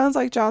 wait, this sounds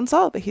like John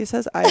Saul, but he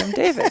says I am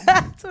David.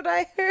 That's what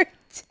I heard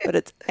too. But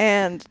it's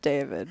and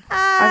David.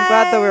 I'm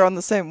glad that we're on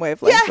the same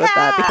wavelength with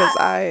that,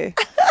 because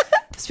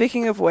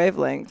speaking of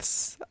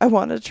wavelengths, I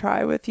want to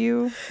try with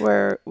you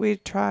where we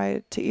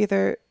try to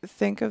either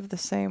think of the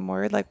same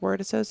word, like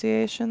word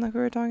association, like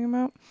we were talking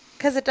about.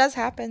 Because it does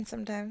happen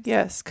sometimes.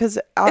 Yes, because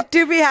it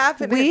do be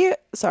happening.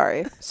 So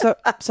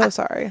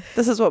sorry.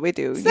 This is what we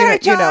do. Sorry,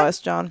 you know us,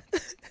 John.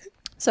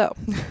 So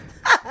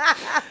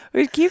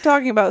we keep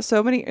talking about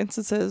so many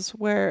instances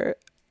where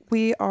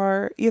we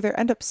are either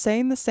end up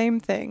saying the same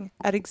thing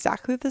at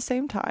exactly the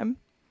same time,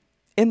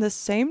 in the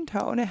same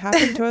tone. It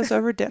happened to us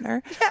over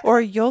dinner. Or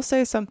you'll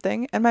say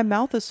something and my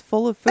mouth is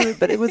full of food,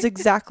 but it was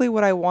exactly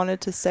what I wanted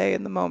to say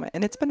in the moment.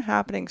 And it's been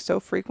happening so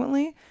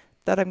frequently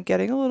that I'm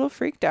getting a little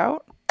freaked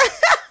out.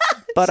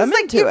 But I'm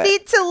into it. You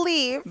need to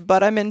leave.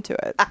 But I'm into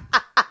it.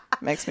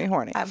 Makes me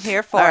horny. I'm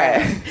here for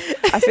it.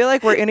 I feel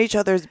like we're in each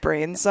other's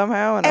brains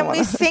somehow. And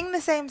we sing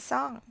the same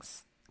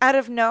songs out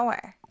of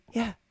nowhere.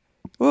 Yeah.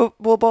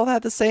 We'll both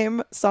have the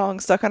same song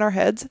stuck in our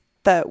heads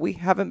that we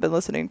haven't been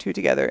listening to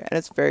together, and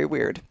it's very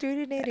weird.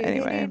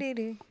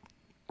 Anyway.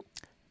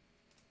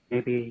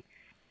 Maybe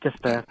just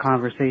a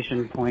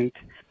conversation point.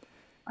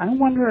 I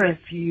wonder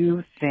if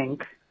you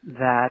think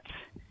that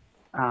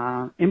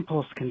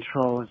impulse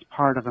control is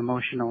part of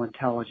emotional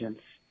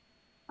intelligence.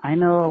 I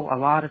know a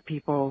lot of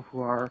people who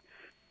are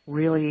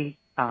really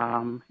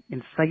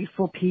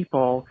insightful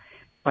people,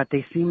 but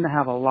they seem to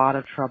have a lot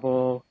of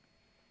trouble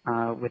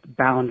with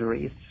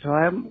boundaries. So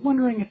I'm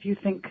wondering if you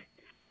think,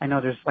 I know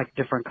there's like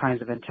different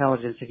kinds of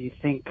intelligence, if you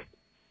think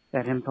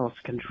that impulse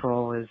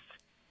control is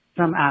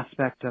some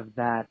aspect of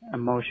that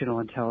emotional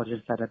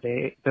intelligence, that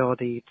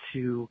ability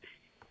to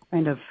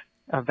kind of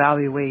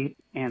evaluate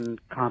and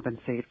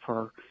compensate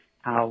for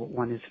how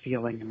one is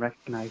feeling and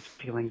recognize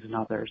feelings in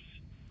others.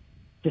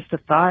 Just a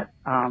thought.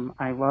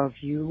 I love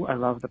you. I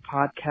love the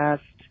podcast.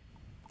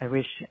 I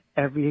wish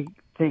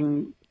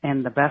everything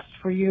and the best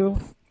for you,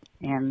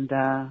 and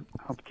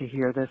hope to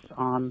hear this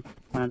on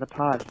one of the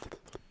pods.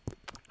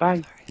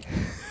 Bye.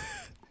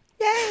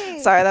 Yay!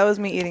 Sorry, that was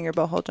me eating your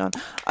butthole, John.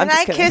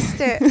 I kissed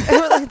it.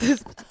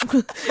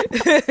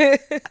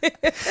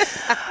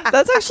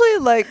 That's actually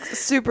like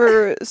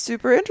super,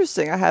 super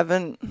interesting. I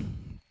haven't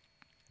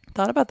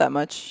thought about that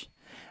much.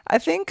 I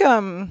think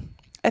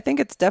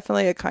it's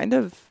definitely a kind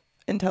of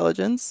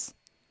intelligence.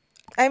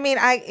 I mean,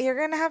 you're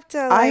gonna have to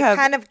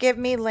kind of give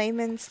me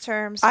layman's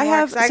terms. I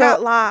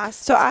got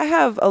lost. So I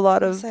have a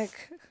lot of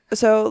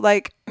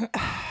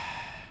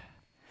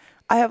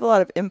I have a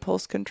lot of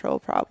impulse control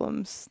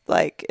problems.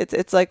 Like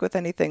it's like with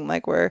anything,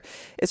 like where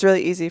it's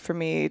really easy for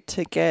me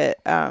to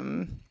get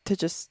to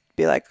just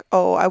be like,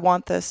 oh, I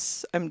want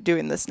this, I'm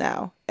doing this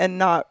now, and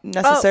not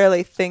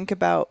necessarily think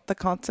about the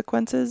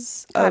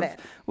consequences of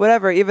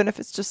whatever, even if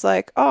it's just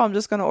like, oh, I'm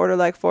just going to order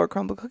like 4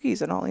 crumble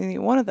cookies and I'll only eat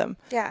one of them.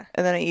 Yeah.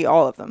 And then I eat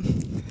all of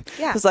them.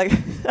 Yeah. It's like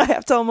I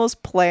have to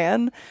almost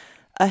plan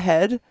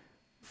ahead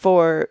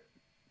for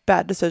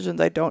bad decisions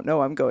I don't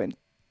know I'm going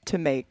to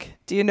make.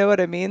 Do you know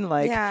what I mean?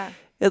 Like,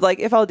 It's like,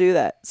 if I'll do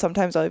that,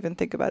 sometimes I'll even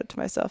think about it to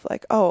myself,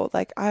 like, oh,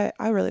 like I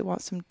really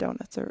want some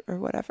donuts or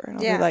whatever. And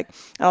I'll be like,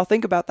 and I'll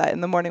think about that in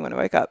the morning when I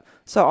wake up.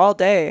 So all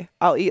day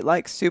I'll eat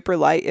like super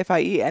light if I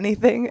eat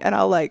anything, and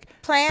I'll like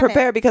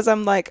prepare because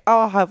I'm like,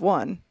 oh, I'll have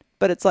one.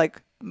 But it's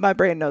like, my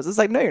brain knows. It's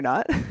like, no, you're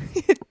not.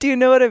 Do you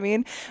know what I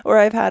mean? Or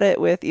I've had it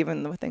with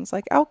things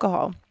like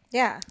alcohol.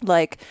 Yeah.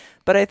 Like,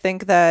 but I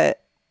think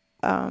that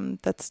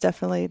that's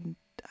definitely,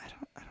 I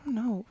don't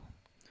know.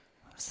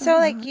 So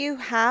like you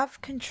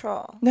have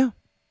control. No.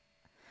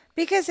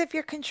 Because if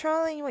you're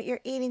controlling what you're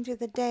eating through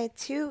the day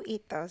to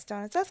eat those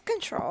donuts, that's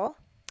control.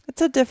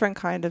 It's a different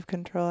kind of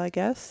control, I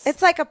guess.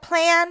 It's like a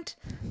planned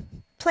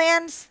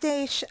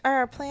station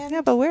or a planned.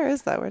 Yeah, but where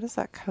is that? Where does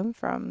that come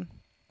from?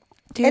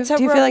 Do you It's a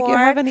feel like you reward.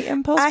 have any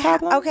impulse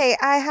problems? Okay,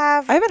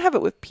 I even have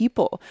it with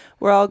people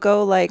where I'll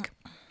go like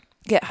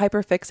get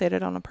hyper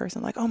fixated on a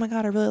person, like, oh my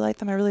God, I really like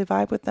them, I really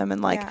vibe with them,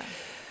 and like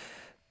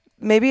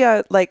maybe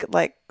I like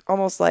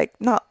almost like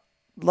not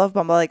love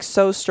bomb, but like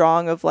so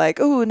strong of like,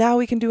 oh, now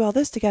we can do all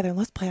this together and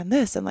let's plan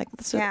this and like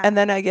this. And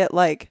then I get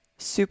like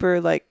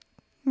super like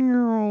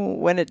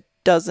when it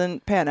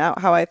doesn't pan out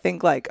how I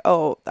think, like,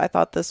 oh, I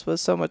thought this was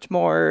so much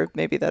more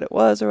maybe that it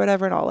was or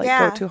whatever, and I'll like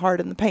go too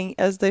hard in the paint,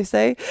 as they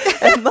say,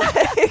 and like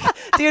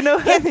do you know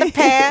what hit the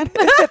pan?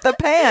 Hit the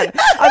pan.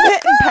 I'm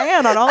hitting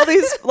pan on all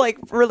these like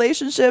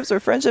relationships or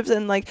friendships,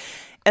 and like,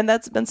 and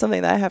that's been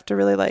something that I have to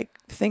really like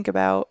think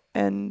about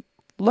and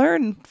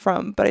learn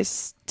from, but I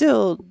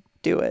still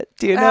do it.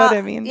 Do you know what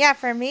I mean? Yeah,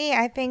 for me,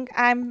 I think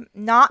I'm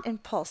not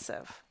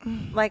impulsive,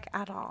 like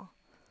at all.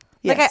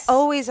 Yes. Like I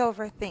always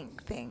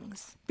overthink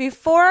things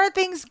before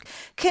things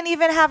can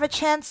even have a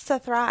chance to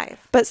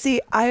thrive. But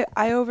see, I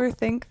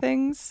overthink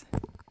things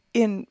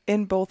in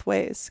both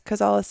ways,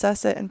 because I'll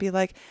assess it and be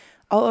like,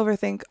 I'll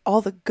overthink all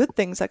the good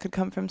things that could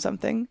come from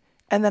something,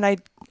 and then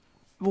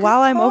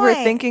while I'm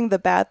overthinking the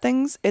bad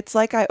things, it's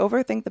like I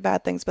overthink the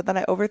bad things, but then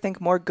I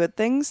overthink more good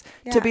things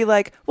to be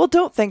like, well,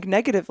 don't think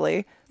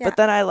negatively. Yeah. But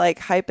then I like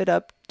hype it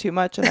up too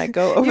much and I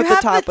go over the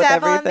top with everything. You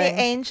have the devil and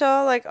the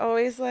angel, like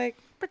always like,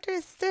 but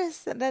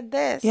this, and then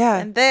this,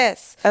 and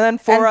this. And then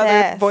four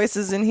other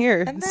voices in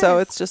here. So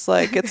it's just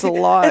like, it's a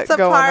lot it's a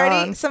going party,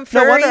 on. Some furries.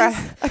 No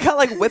wonder I got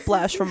like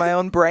whiplash from my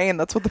own brain.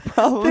 That's what the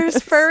problem is.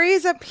 There's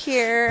furries up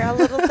here, a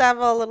little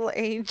devil, a little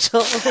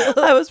angel.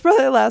 I was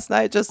probably last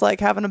night just like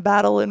having a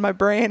battle in my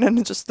brain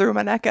and just threw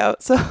my neck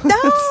out. So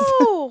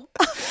no!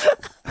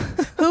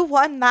 Who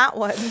won that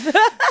one?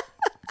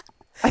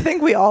 I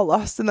think we all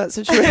lost in that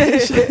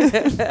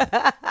situation.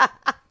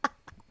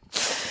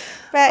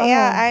 But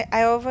yeah,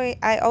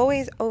 I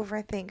always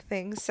overthink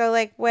things. So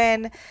like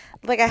when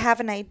like I have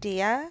an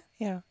idea,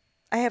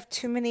 I have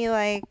too many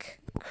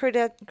like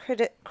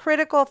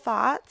critical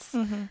thoughts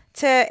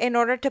in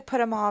order to put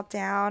them all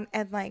down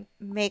and like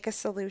make a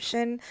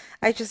solution.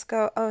 I just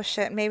go, oh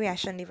shit, maybe I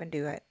shouldn't even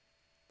do it.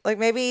 Like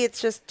maybe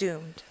it's just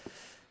doomed.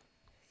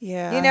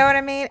 Yeah. You know what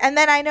I mean? And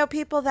then I know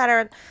people that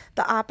are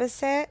the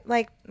opposite.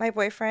 Like my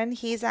boyfriend,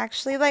 he's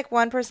actually like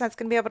one person that's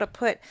going to be able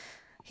to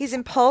he's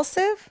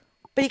impulsive,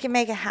 but he can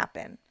make it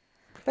happen.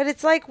 But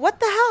it's like, what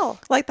the hell?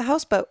 Like the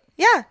houseboat.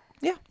 Yeah.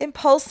 Yeah.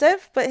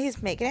 Impulsive, but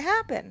he's making it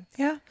happen.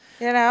 Yeah.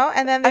 You know?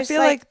 And then there's I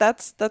feel like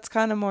that's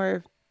kind of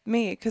more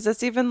me, because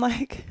it's even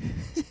like...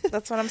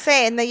 That's what I'm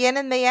saying. The yin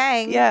and the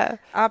yang. Yeah.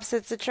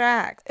 Opposites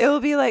attract. It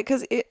will be like,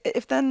 because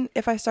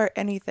if I start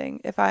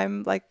anything, if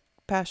I'm like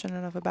passionate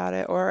enough about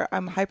it, or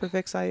I'm hyper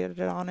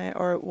fixated on it,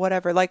 or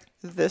whatever, like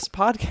this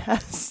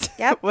podcast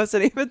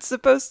wasn't even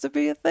supposed to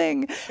be a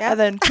thing, and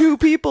then two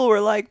people were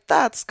like,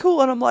 that's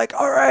cool, and I'm like,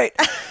 all right,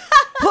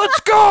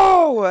 let's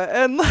go,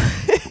 and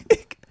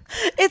like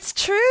it's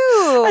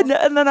true, and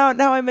then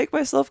now I make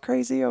myself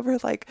crazy over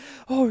like,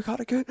 oh, I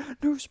gotta get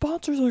new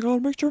sponsors, I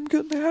gotta make sure I'm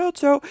getting the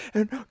ads out,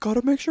 and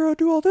gotta make sure I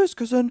do all this,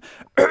 because then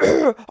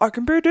I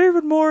can pay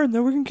David more, and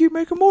then we can keep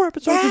making more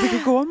episodes, and we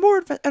can go on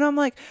more, and I'm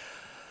like,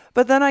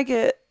 but then I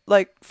get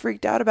like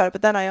freaked out about it.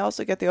 But then I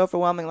also get the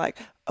overwhelming like,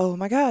 oh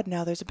my God,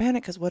 now there's a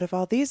panic, because what if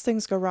all these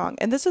things go wrong?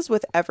 And this is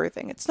with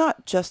everything. It's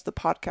not just the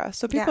podcast.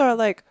 So people are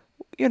like,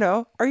 you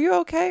know, are you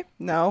okay?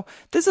 No.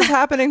 This is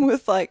happening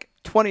with like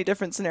 20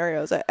 different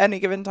scenarios at any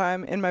given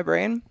time in my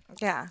brain.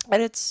 Yeah.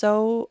 And it's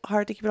so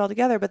hard to keep it all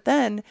together. But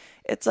then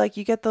it's like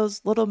you get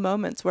those little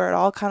moments where it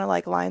all kind of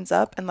like lines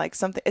up, and like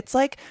something, it's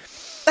like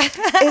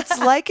it's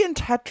like in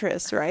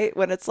Tetris, right?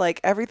 When it's like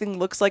everything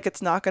looks like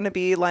it's not going to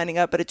be lining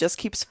up, but it just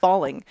keeps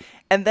falling.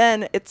 And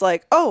then it's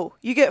like, oh,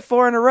 you get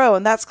 4 in a row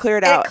and that's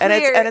cleared out. And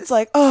it's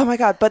like, oh my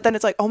God. But then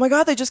it's like, oh my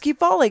God, they just keep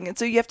falling. And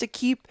so you have to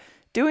keep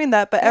doing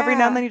that, but every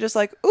now and then you're just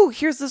like, ooh,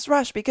 here's this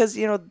rush because,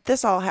 you know,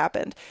 this all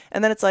happened.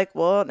 And then it's like,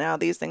 well, now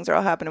these things are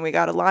all happening. We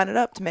got to line it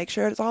up to make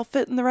sure it's all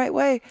fit in the right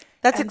way.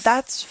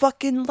 That's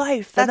fucking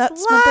life.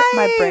 That's life.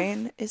 My my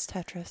brain is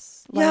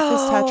Tetris. Life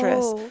is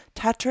Tetris.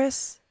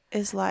 Tetris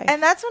is life.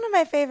 And that's one of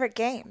my favorite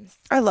games.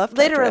 I love Tetris.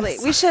 Literally.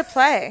 We should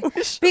play.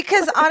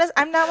 Because honest,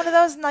 I'm not one of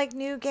those like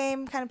new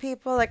game kind of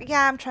people. Like,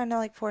 yeah, I'm trying to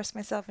like force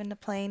myself into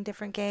playing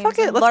different games. Fuck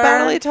it, let's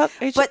battle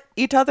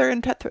each other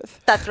in Tetris.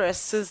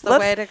 Tetris is the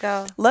way to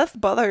go. Let's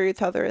bother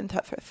each other in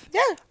Tetris.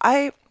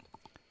 Yeah.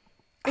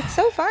 It's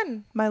so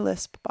fun. My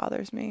lisp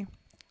bothers me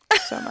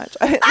so much.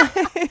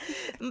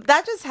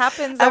 That just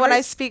happens when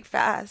I speak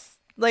fast.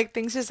 Like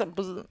things just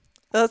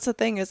That's the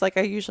thing is like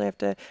I usually have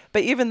to,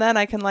 but even then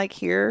I can like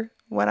hear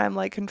when I'm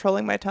like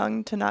controlling my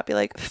tongue to not be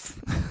like,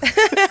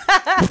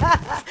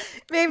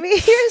 maybe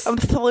you're I'm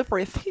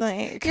slippery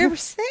snake. you're a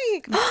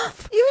snake. You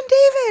and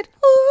David.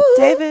 Ooh.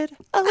 David.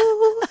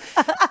 Oh.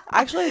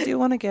 Actually, I do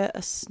want to get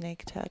a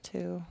snake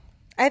tattoo.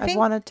 I've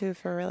wanted to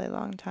for a really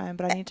long time,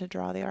 but I need to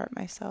draw the art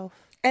myself.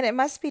 And it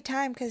must be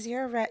time because you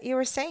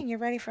were saying you're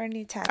ready for a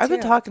new tattoo. I've been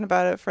talking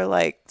about it for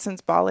like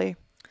since Bali,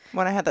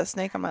 when I had that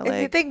snake on my leg.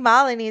 If you think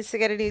Molly needs to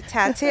get a new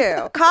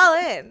tattoo, call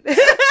in.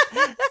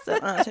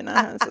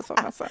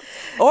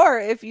 Or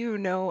if you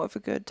know of a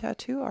good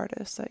tattoo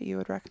artist that you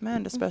would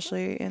recommend,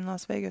 especially in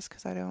Las Vegas,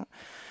 because I don't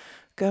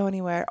go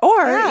anywhere.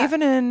 Or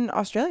even in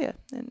Australia.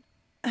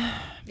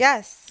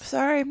 Yes.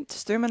 Sorry,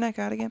 just threw my neck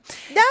out again.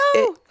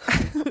 No.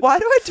 Why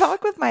do I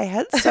talk with my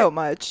head so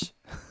much?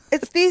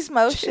 It's these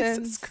motions.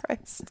 Jesus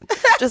Christ.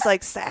 Just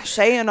like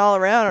sashaying all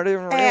around. I don't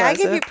even realize I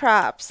give you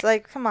props.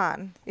 Like, come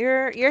on.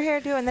 You're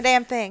here doing the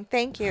damn thing.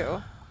 Thank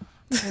you.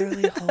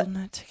 Barely holding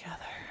it together.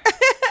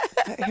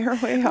 But here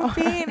we are.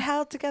 Being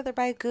held together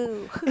by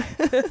goo.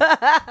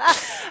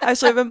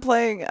 Actually, I've been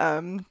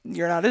playing,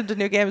 you're not into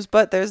new games,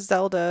 but there's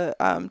Zelda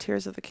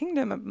Tears of the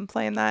Kingdom. I've been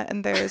playing that,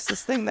 and there's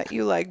this thing that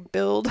you like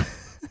build.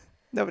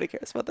 Nobody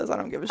cares about this. I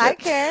don't give a shit. I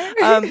care.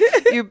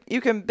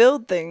 You can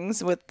build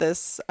things with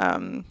this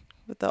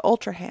with the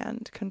Ultra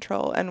Hand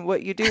control, and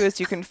what you do is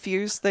you can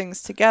fuse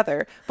things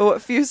together, but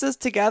what fuses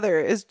together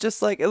is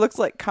just like, it looks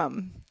like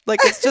cum. Like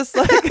it's just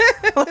like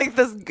like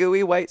this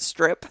gooey white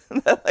strip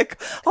that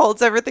like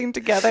holds everything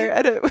together,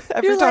 and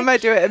every time I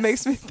do it, it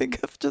makes me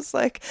think of just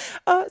like,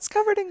 oh, it's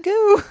covered in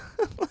goo.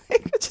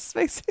 Like it just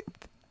makes me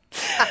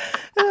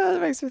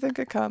it makes me think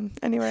of cum.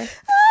 Anyway,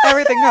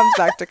 everything comes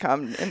back to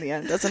cum in the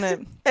end, doesn't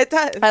it? It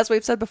does. As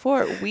we've said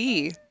before,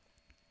 we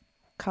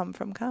come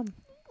from cum.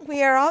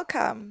 We are all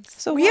cums.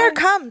 So we are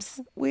cums.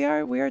 We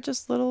are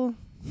just little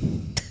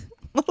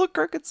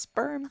crooked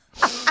sperm.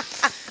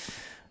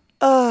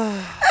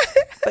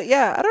 But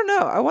yeah, I don't know.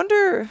 I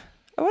wonder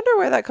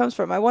where that comes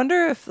from. I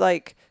wonder if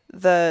like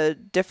the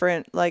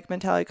different like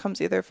mentality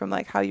comes either from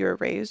like how you were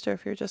raised, or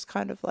if you're just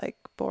kind of like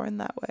born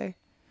that way.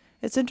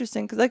 It's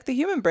interesting because like the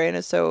human brain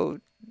is so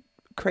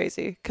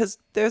crazy because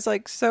there's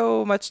like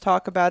so much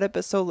talk about it,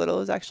 but so little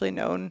is actually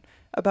known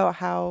about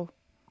how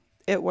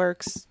it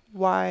works,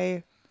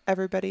 why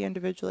everybody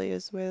individually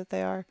is the way that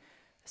they are.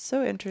 It's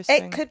so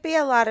interesting. It could be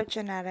a lot of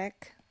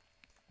genetic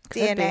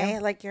DNA, be.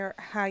 like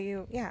how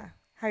your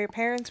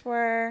parents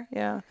were.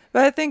 Yeah.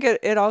 But I think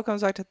it all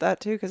comes back to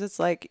that too, because it's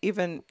like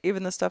even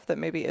the stuff that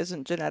maybe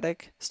isn't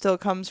genetic still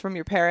comes from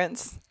your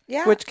parents.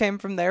 Yeah. Which came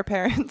from their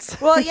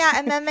parents. Well, yeah,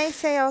 and then they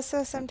say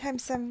also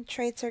sometimes some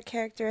traits or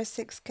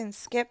characteristics can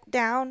skip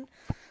down,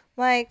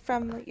 like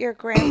from your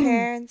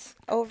grandparents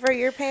over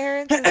your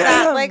parents. Is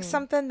that like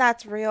something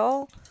that's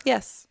real?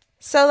 Yes.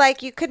 So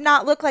like you could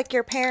not look like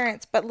your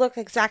parents, but look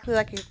exactly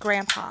like your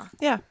grandpa.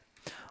 Yeah.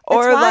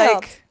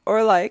 Wild.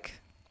 Or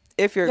like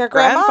if your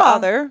grandma.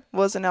 grandfather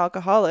was an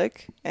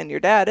alcoholic and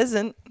your dad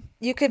isn't.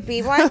 You could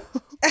be one.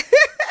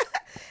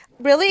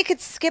 Really? You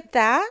could skip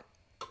that?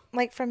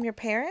 Like from your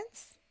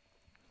parents?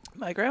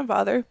 My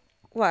grandfather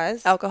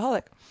Was.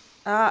 alcoholic.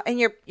 And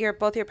your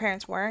both your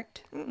parents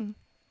weren't? Mm-mm.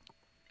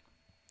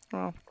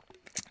 Well,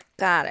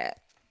 got it.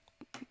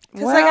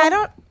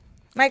 Because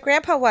my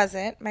grandpa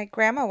wasn't. My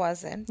grandma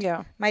wasn't.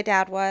 Yeah. My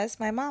dad was.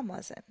 My mom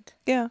wasn't.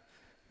 Yeah.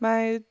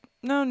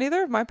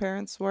 Neither of my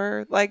parents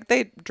were. Like,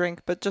 they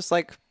drink, but just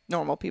like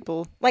normal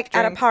people. Like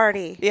drink. at a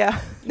party.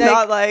 Yeah.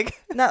 Like,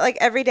 not like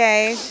every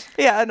day.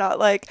 Yeah, not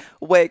like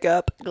wake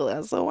up,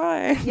 glass of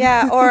wine.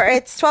 Yeah, or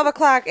it's 12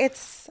 o'clock,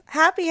 it's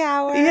happy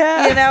hour.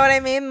 Yeah. You know what I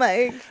mean?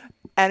 Like,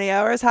 any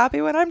hour is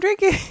happy when I'm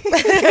drinking.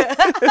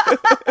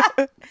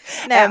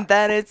 And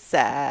then it's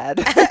sad.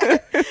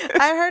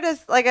 I heard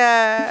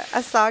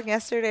a song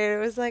yesterday. It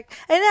was like,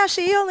 and now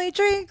she only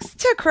drinks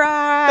to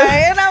cry.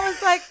 And I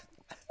was like,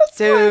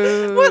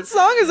 dude, what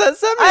song is that?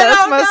 Send me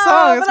that's my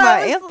song. It's my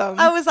anthem.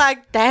 I was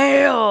like,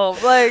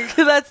 damn, like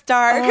that's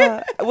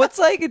dark. What's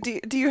like?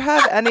 Do you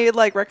have any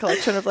like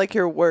recollection of like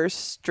your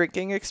worst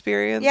drinking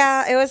experience?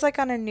 Yeah, it was like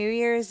on a New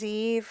Year's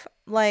Eve.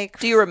 Like,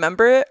 do you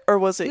remember it, or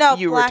was it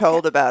you were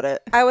told about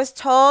it? I was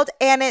told,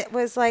 and it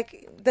was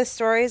like the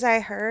stories I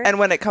heard. And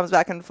when it comes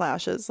back in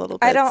flashes, little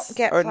bits, I don't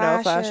get or flashes.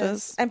 no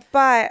flashes.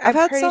 But I've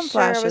had pretty some sure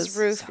flashes.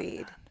 It was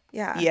roofied.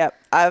 Yeah. Yep.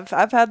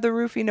 I've had the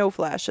roofie no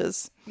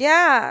flashes.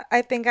 Yeah,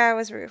 I think I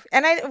was roofied,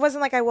 and it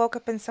wasn't like I woke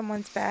up in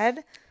someone's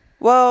bed.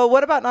 Well,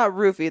 what about not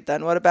roofied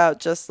then? What about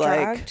just like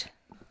drugged?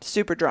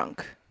 Super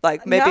drunk?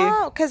 Like maybe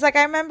no, because like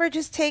I remember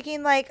just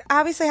taking like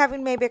obviously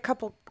having maybe a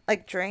couple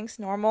like drinks,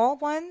 normal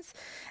ones,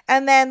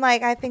 and then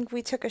like I think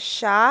we took a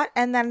shot,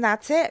 and then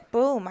that's it.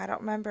 Boom! I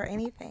don't remember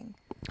anything.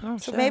 Oh,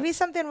 so shit. maybe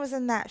something was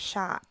in that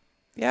shot.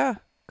 Yeah.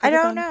 I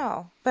don't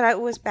know, but it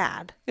was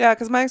bad. Yeah,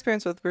 because my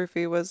experience with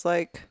roofie was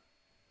like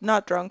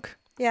not drunk.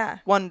 Yeah.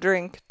 One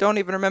drink. Don't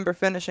even remember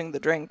finishing the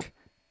drink.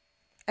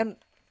 And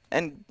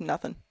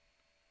nothing.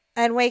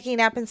 And waking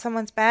up in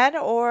someone's bed,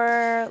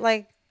 or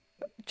like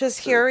just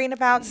hearing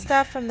about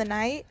stuff from the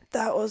night?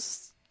 That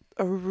was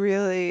a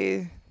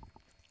really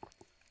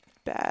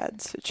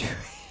bad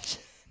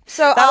situation.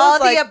 So That all was,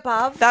 the like,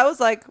 above? That was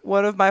like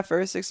one of my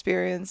first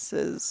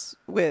experiences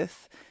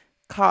with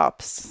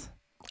cops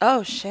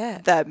Oh,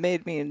 shit. that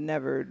made me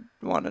never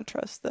want to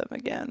trust them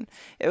again.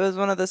 It was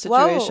one of the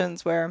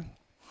situations where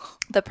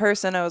the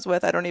person I was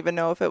with, I don't even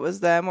know if it was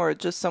them or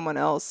just someone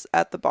else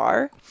at the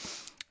bar,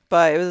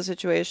 but it was a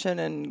situation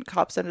and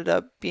cops ended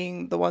up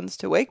being the ones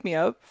to wake me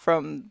up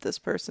from this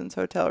person's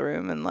hotel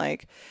room and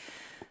like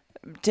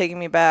taking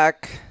me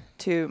back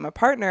to my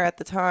partner at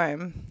the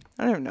time.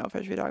 I don't even know if I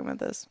should be talking about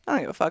this. I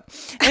don't give a fuck.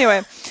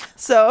 Anyway,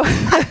 so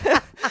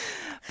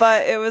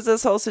but it was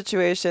this whole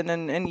situation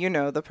and you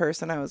know the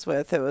person I was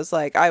with, it was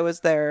like I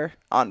was there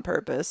on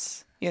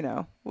purpose, you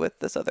know, with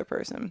this other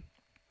person.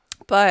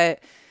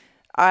 But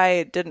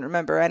I didn't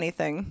remember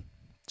anything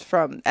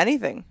from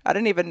anything. I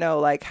didn't even know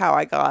like how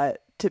I got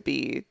to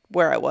be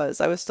where I was.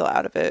 I was still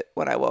out of it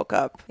when I woke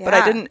up. Yeah. But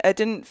I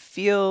didn't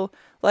feel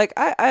like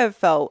I have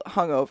felt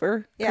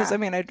hungover because Yeah. I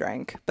mean I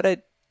drank,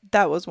 but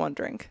that was one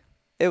drink.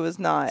 It was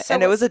not, So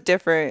and it was a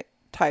different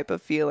type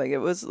of feeling. It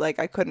was like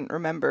I couldn't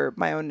remember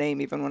my own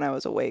name even when I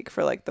was awake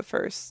for like the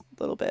first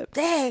little bit.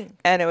 Dang.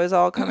 And it was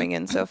all coming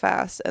in so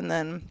fast. And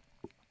then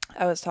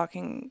I was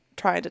trying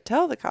to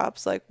tell the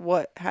cops like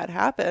what had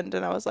happened.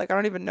 And I was like, I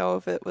don't even know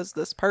if it was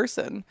this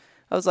person.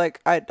 I was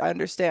like, I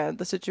understand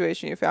the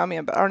situation you found me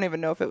in, but I don't even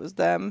know if it was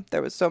them.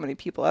 There was so many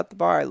people at the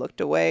bar. I looked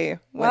away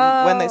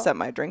when they set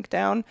my drink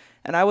down.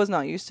 And I was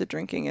not used to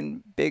drinking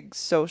in big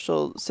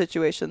social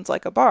situations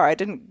like a bar. I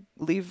didn't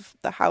leave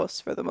the house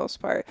for the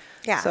most part.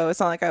 Yeah. So it's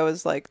not like I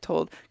was like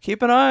told,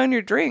 keep an eye on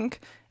your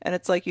drink. And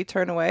it's like you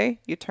turn away,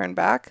 you turn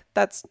back.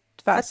 That's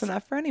fast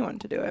enough for anyone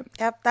to do it.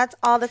 Yep, that's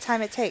all the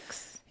time it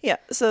takes. Yeah.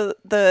 So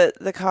the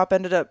cop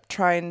ended up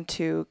trying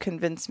to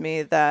convince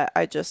me that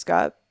I just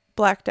got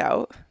blacked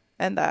out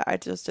and that I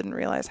just didn't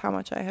realize how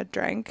much I had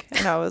drank.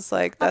 And I was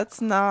like,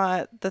 that's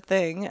not the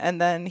thing. And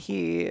then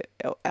he,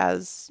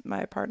 as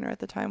my partner at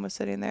the time was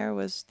sitting there,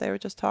 they were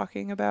just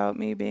talking about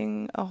me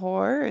being a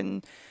whore.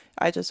 And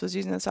I just was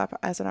using this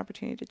as an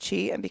opportunity to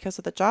cheat. And because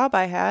of the job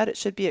I had, it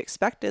should be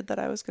expected that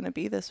I was going to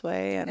be this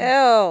way. And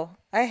Ew,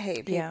 I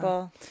hate Yeah.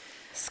 people.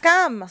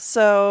 Scum.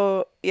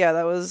 so, yeah,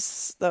 that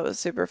was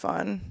super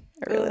fun.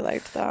 I really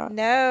liked that.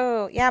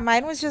 No. Yeah,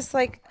 mine was just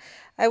like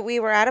we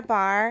were at a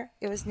bar.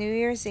 It was New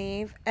Year's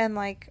Eve and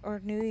like, or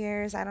New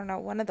Year's, I don't know,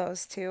 one of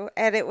those two.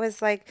 And it was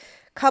like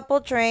couple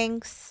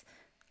drinks,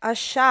 a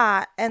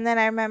shot. And then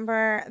I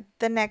remember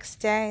the next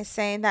day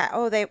saying that,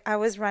 I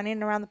was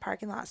running around the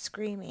parking lot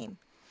screaming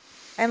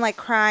and like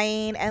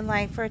crying and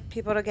like for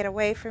people to get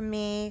away from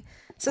me.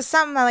 So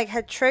something that like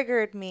had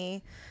triggered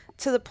me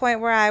to the point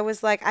where I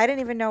was like, I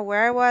didn't even know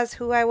where I was,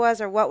 who I was,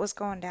 or what was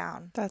going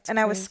down. That's and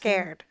I was crazy.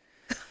 scared.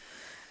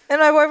 And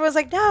my boyfriend was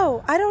like,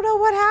 no, I don't know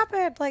what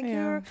happened. Like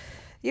Yeah.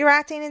 you're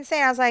acting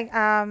insane. I was like,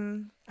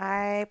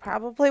 I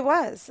probably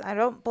was. I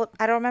don't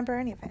remember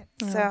any of it.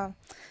 So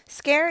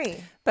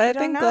scary. But I You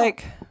don't think know.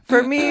 like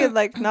for me,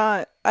 like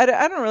I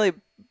don't really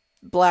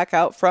black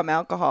out from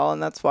alcohol.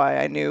 And that's why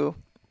I knew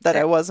that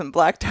I wasn't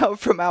blacked out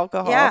from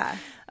alcohol. Yeah.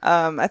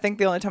 I think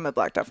the only time I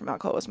blacked out from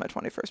alcohol was my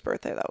 21st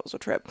birthday. That was a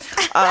trip.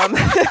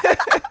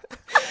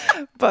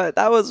 But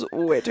that was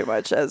way too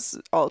much, as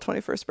all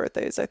 21st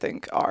birthdays, I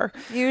think, are.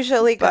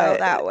 Usually go But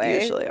that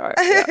way. Usually are.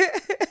 Yeah.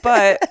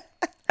 But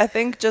I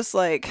think just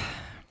like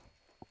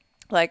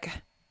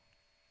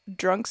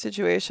drunk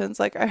situations,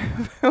 like I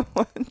remember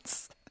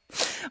once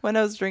when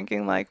I was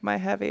drinking like my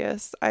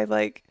heaviest, I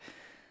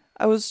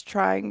was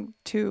trying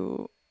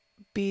to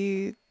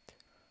be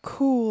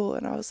cool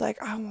and I was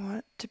like, I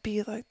want to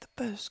be like the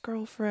best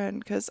girlfriend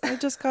because I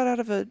just got out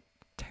of a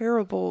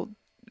terrible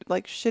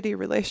like shitty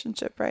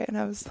relationship, right? And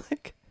I was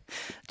like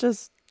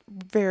just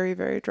very,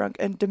 very drunk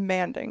and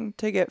demanding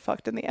to get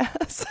fucked in the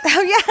ass.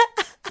 Oh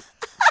yeah.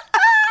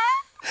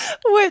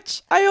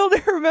 Which I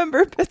only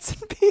remember bits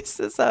and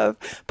pieces of.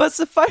 But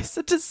suffice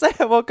it to say,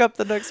 I woke up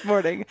the next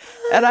morning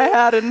and I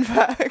had, in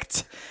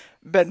fact,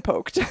 been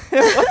poked. It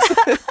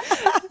wasn't.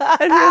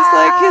 And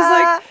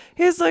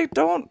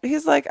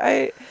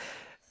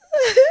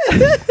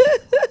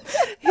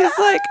he's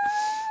like,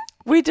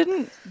 we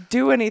didn't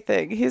do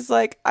anything. He's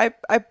like, I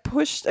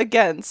pushed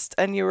against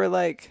and you were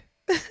like,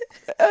 do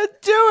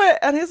it.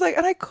 And he's like,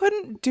 and I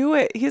couldn't do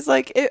it. He's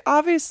like, it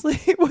obviously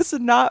was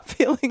not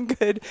feeling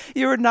good.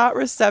 You were not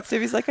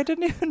receptive. He's like, I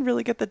didn't even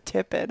really get the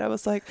tip in. I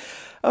was like,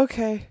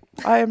 okay,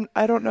 I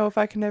don't know if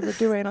I can ever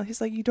do anal. He's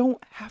like, you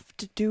don't have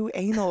to do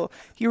anal.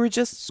 You were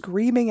just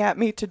screaming at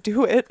me to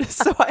do it.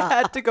 So I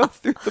had to go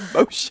through the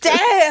motions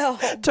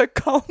Damn. to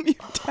calm you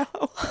down.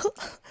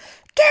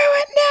 Do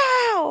it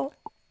now.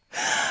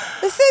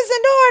 This is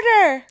an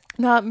order.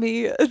 Not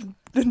me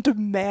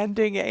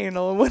demanding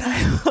anal when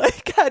I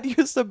like had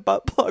used a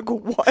butt plug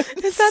once.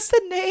 Is that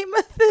the name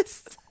of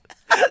this?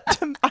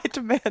 I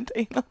demand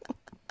anal.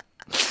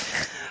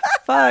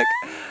 Fuck.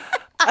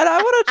 And I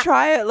want to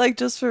try it, like,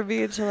 just for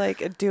me to,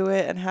 like, do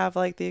it and have,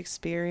 like, the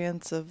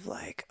experience of,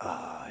 like,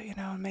 oh, you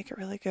know, make it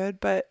really good.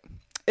 But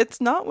it's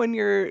not when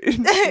you're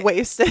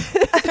wasted.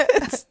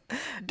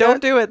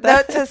 Don't do it then.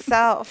 Note to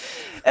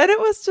self. And it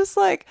was just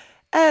like,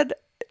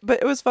 but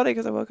it was funny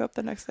because I woke up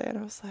the next day and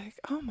I was like,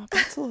 oh, my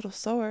butt's a little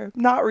sore.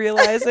 Not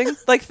realizing,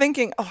 like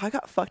thinking, oh, I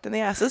got fucked in the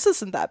ass. This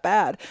isn't that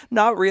bad.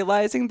 Not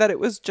realizing that it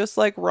was just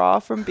like raw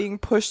from being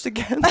pushed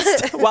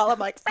against while I'm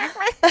like,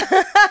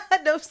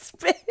 No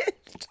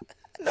spit.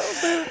 No.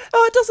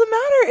 Oh, it doesn't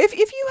matter.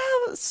 If you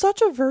have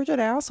such a virgin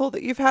asshole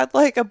that you've had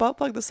like a butt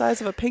plug the size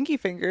of a pinky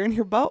finger in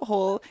your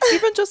butthole,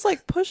 even just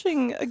like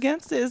pushing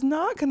against it is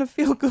not going to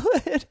feel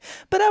good.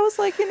 But I was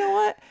like, you know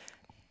what?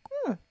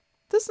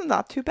 This is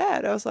not too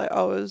bad. I was like,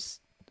 oh, it was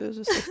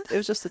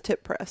just a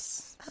tip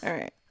press. All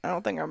right. I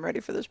don't think I'm ready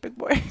for this big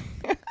boy.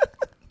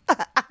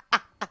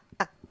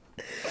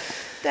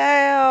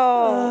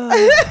 Damn.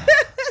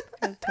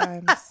 Good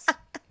times.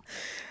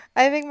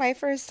 I think my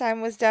first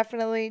time was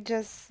definitely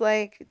just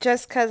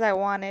because I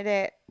wanted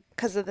it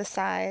because of the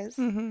size.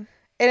 Mm-hmm.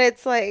 And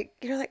it's like,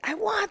 you're like, I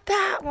want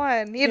that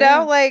one, you Yeah.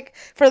 know, like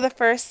for the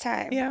first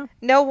time. Yeah.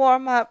 No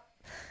warm up.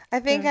 I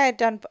think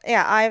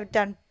Yeah. I've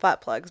done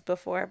butt plugs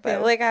before, but Yeah.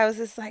 like I was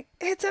just like,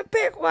 it's a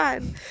big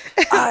one.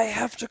 I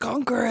have to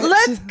conquer it.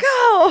 Let's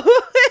go.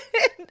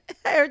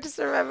 I just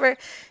remember,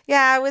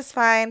 I was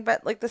fine,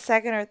 but like the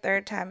second or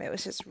third time, it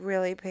was just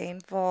really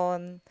painful,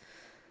 and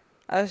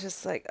I was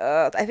just like,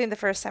 ugh. I think the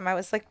first time I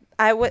was like,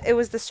 it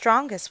was the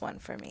strongest one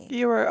for me.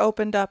 You were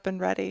opened up and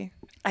ready.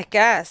 I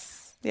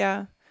guess.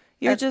 Yeah.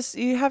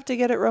 You have to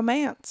get it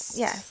romance.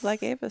 Yes.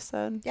 Like Ava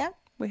said. Yeah.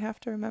 We have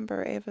to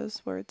remember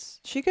Ava's words.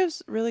 She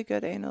gives really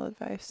good anal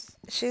advice.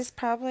 She's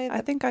probably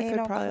I think I could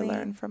anal probably queen.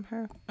 learn from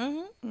her.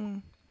 Mm-hmm.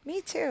 Mm.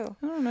 Me too.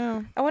 I don't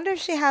know. I wonder if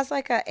she has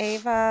like a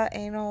Ava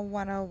Anal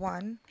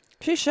 101.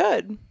 She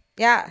should.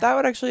 Yeah. That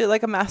would actually,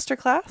 like a master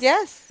class?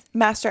 Yes.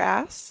 Master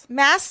ass?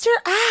 Master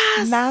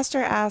ass. Master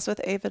ass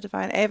with Ava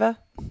Divine. Ava,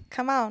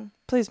 Come on.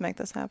 please make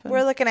this happen.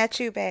 We're looking at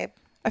you, babe.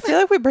 I feel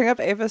like we bring up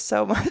Ava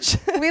so much.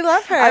 We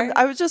love her. I'm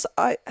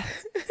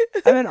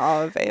in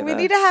awe of Ava. We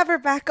need to have her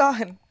back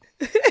on.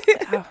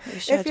 Oh, we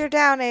should. If you're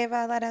down,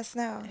 Ava, let us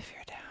know. If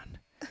you're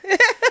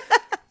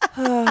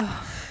down.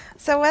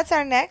 So what's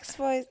our next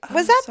voice? Oh,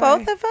 Was that sorry.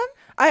 both of them?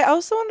 I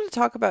also wanted to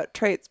talk about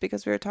traits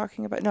because we were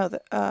talking about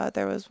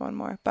there was one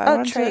more, but I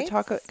wanted to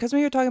talk because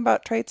we were talking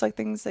about traits, like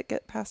things that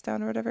get passed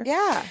down or whatever.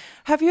 Yeah.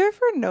 Have you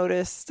ever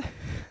noticed?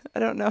 I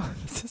don't know.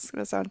 This is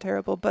gonna sound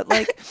terrible, but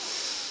like,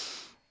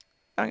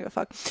 I don't give a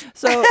fuck.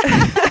 So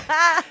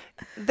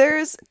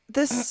there's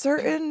this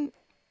certain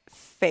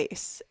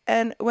face,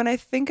 and when I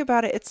think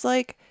about it, it's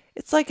like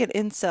an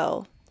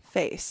incel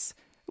face.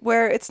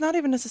 Where it's not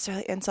even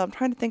necessarily incel. I'm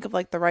trying to think of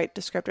like the right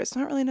descriptor. It's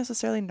not really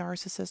necessarily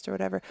narcissist or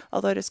whatever.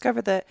 Although I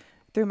discovered that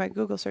through my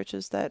Google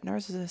searches that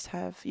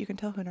narcissists you can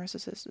tell who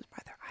narcissist is by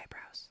their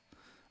eyebrows.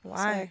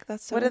 Why? Like,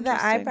 that's so what did the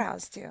interesting.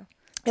 eyebrows do?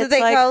 Do It's they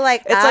like, go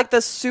like it's up? like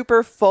the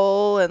super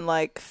full and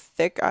like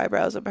thick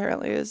eyebrows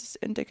apparently is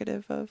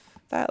indicative of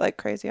that, like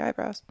crazy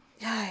eyebrows.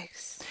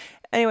 Yikes.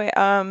 Anyway,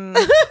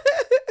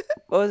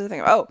 what was the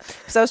thing? Oh,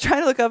 so I was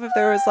trying to look up if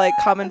there was like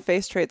common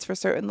face traits for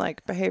certain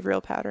like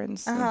behavioral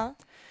patterns. Uh-huh.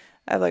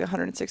 I have like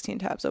 116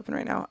 tabs open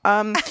right now.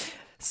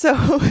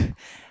 So,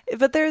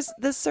 but there's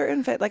this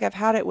certain like I've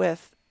had it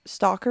with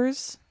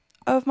stalkers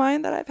of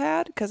mine that I've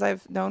had because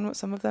I've known what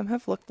some of them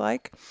have looked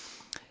like.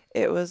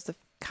 It was the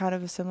kind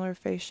of a similar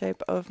face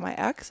shape of my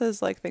ex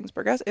as like things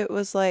progress. It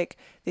was like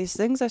these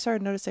things I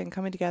started noticing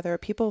coming together.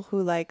 People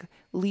who like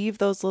leave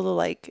those little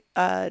like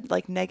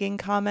negging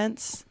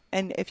comments.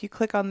 And if you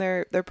click on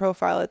their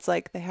profile, it's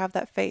like they have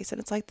that face,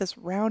 and it's like this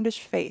roundish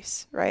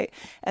face, right?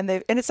 And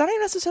it's not even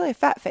necessarily a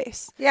fat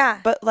face. Yeah.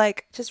 But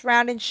like Just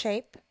round in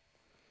shape.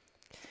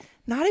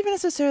 not even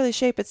necessarily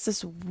shape. It's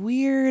this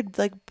weird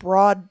like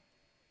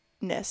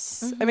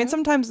broadness. I mean,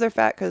 sometimes they're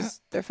fat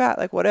because they're fat,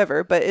 like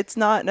whatever. But it's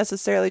not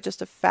necessarily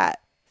just a fat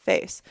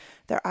face.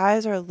 Their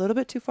eyes are a little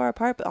bit too far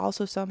apart, but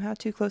also somehow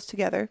too close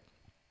together.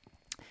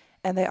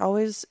 And they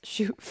always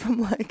shoot from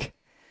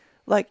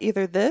like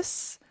either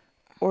this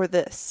or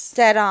this.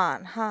 Dead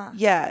on, huh?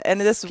 Yeah, and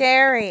this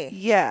Scary.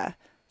 yeah,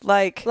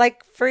 like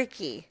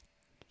freaky.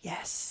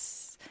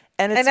 yes,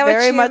 and I it's know what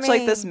very you much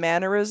like this mean.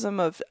 mannerism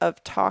of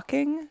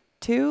talking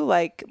too,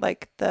 like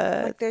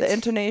the they're the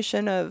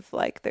intonation of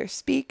like their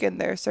speak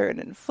and their certain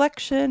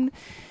inflection,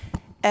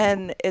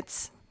 and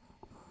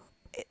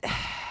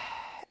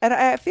and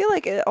I feel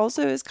like it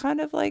also is kind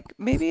of like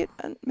maybe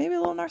a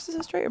little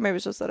narcissist trait, or maybe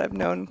it's just that I've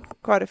known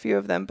quite a few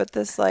of them. But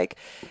this like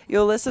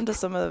you'll listen to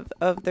some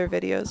of their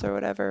videos or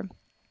whatever,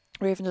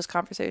 or even just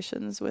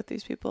conversations with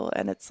these people,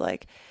 and it's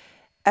like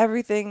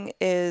everything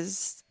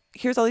is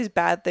here's all these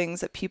bad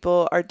things that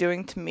people are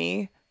doing to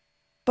me,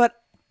 but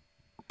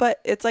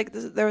it's like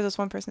there was this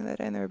one person the other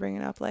day and they were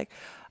bringing up like,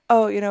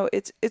 oh, you know,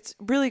 it's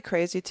really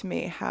crazy to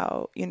me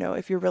how, you know,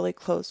 if you're really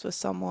close with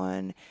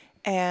someone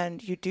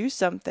and you do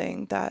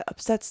something that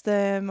upsets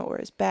them or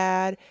is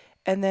bad,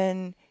 and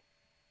then,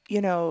 you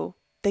know,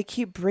 they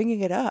keep bringing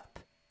it up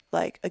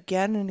like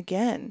again and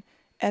again.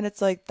 And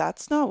it's like,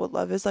 that's not what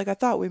love is. Like, I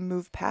thought we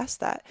moved past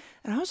that.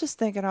 And I was just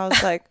thinking, I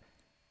was like,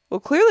 well,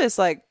 clearly it's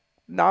like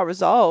not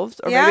resolved,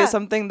 or maybe it's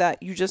something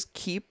that you just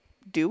keep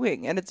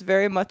doing. And it's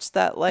very much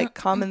that like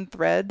common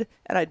thread.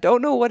 And I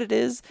don't know what it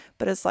is,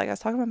 but it's like, I was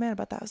talking to my man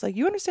about that. I was like,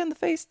 you understand the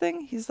face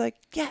thing? He's like,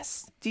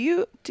 yes. Do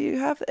you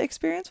have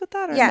experience with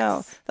that or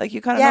no? Like,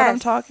 you kind of know what I'm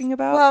talking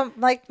about? Well,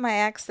 like my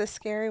ex, the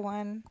scary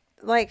one,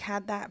 like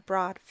had that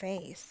broad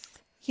face.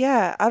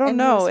 Yeah, I don't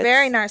know. He was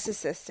very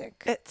narcissistic.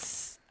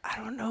 I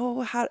don't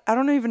know I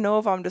don't even know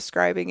if I'm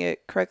describing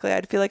it correctly.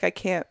 I feel like I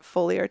can't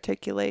fully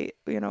articulate,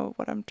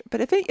 what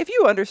but if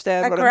you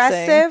understand what I'm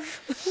saying.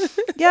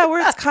 Aggressive? Yeah,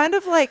 where it's kind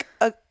of like,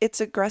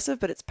 it's aggressive,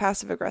 but it's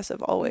passive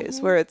aggressive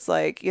always, where it's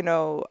like,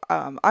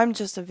 I'm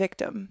just a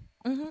victim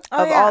of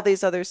all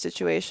these other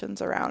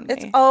situations around me.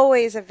 It's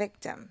always a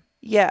victim.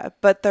 Yeah,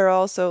 but they're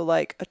also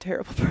like a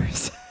terrible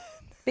person.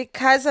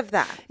 Because of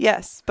that.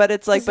 Yes, but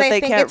it's like, but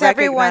they can't recognize.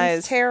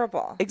 Everyone's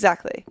terrible.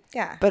 Exactly.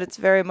 Yeah. But it's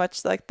very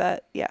much like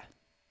that. Yeah.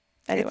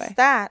 Anyway, it's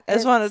that. I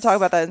just wanted to talk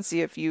about that and see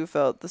if you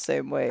felt the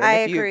same way. And I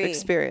if agree. You've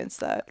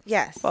experienced that.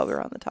 Yes. While we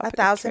were on the topic.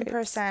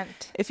 1,000%.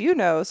 If you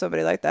know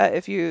somebody like that,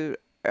 if you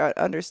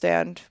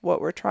understand what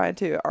we're trying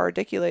to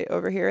articulate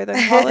over here,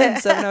 then call in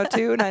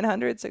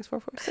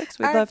 702-900-6446.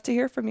 We'd love to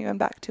hear from you. And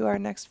back to our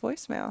next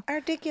voicemail.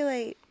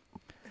 Articulate.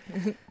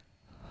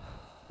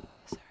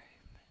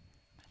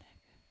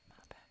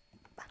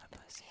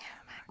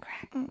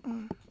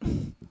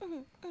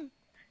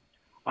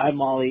 Hi,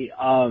 Molly.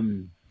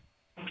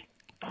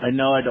 I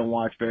know I don't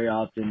watch very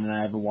often, and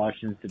I haven't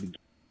watched since the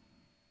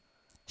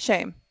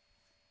Shame.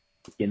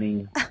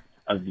 beginning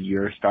of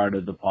your start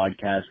of the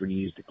podcast when you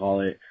used to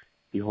call it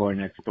The Horror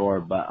Next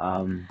Door. But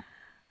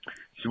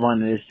just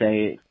wanted to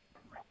say,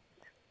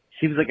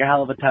 seems like a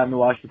hell of a time to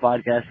watch the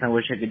podcast, and I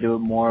wish I could do it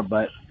more,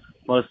 but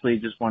mostly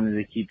just wanted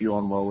to keep you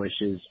on well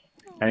wishes.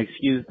 And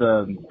excuse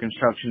the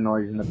construction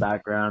noise in the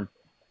background.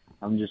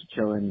 I'm just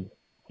chilling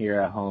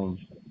here at home.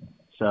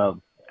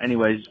 So,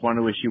 anyways, just want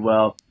to wish you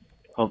well.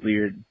 Hopefully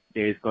your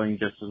day is going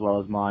just as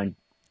well as mine.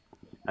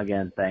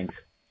 Again, thanks.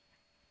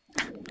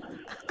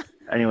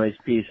 Anyways,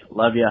 peace.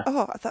 Love ya.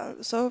 Oh, I thought it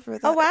was over.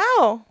 Oh,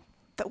 wow.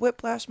 That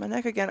whiplashed my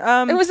neck again.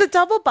 It was a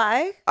double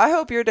bye. I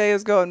hope your day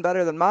is going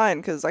better than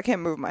mine, because I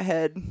can't move my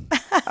head.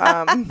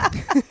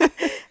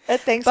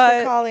 Thanks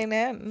for calling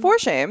in. For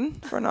shame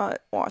for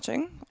not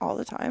watching all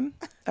the time,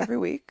 every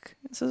week.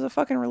 This is a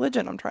fucking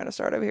religion I'm trying to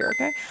start over here,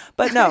 okay?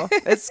 But no,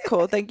 it's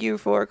cool. Thank you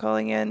for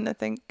calling in.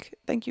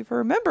 Thank you for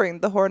remembering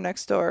the whore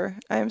next door.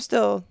 I am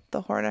still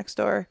the whore next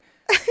door.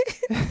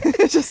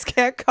 I just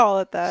can't call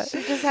it that.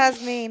 She just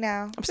has me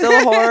now. I'm still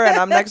a whore, and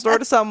I'm next door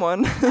to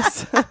someone.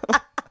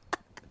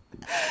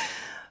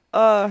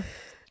 Do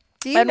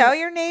you know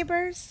your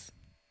neighbors?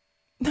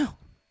 No.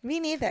 Me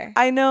neither.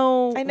 I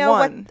know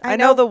one. I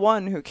know know the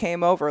one who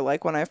came over,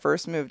 like, when I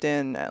first moved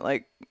in,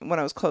 when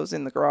I was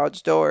closing the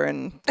garage door,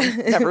 and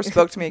never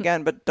spoke to me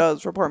again, but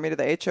does report me to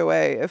the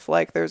HOA if,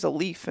 like, there's a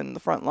leaf in the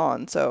front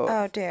lawn. So,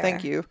 oh, dear.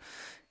 Thank you,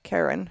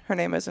 Karen. Her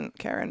name isn't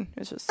Karen.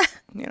 It's just,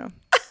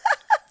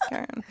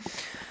 Karen.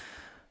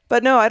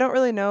 But no, I don't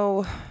really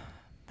know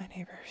my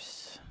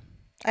neighbors.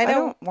 I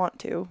don't want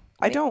to.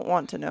 I don't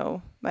want to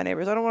know my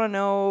neighbors. I don't want to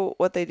know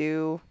what they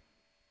do.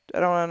 I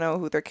don't want to know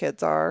who their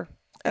kids are.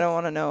 I don't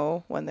want to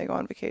know when they go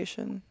on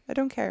vacation. I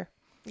don't care.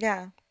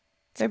 Yeah.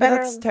 Maybe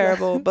that's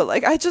terrible, but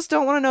like, I just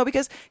don't want to know,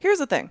 because here's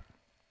the thing.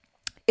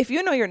 If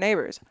you know your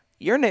neighbors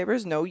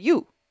know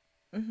you.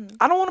 Mm-hmm.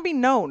 I don't want to be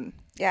known.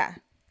 Yeah.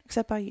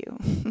 Except by you.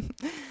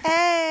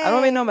 Hey. I don't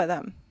want to be known by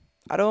them.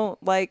 I don't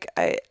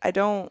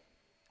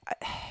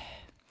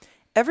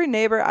every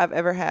neighbor I've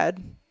ever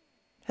had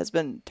has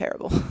been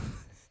terrible.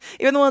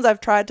 Even the ones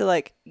I've tried to,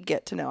 like,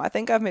 get to know. I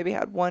think I've maybe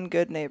had one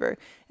good neighbor,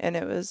 and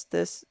it was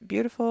this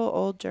beautiful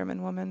old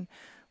German woman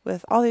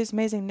with all these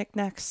amazing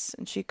knickknacks,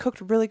 and she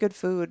cooked really good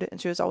food, and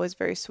she was always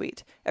very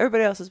sweet.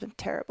 Everybody else has been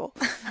terrible.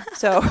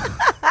 So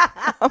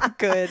I'm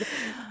good.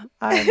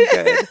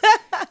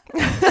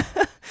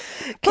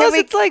 Plus,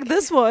 it's like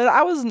this one.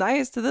 I was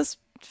nice to this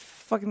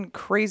fucking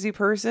crazy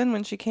person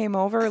when she came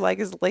over, like,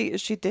 as late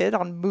as she did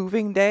on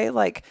moving day.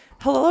 Like,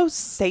 hello,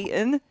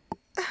 Satan.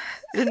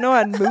 Didn't know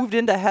I'd moved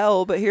into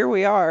hell, but here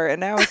we are. And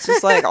now it's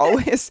just like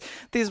always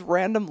these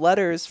random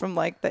letters from,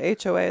 like, the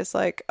HOA. It's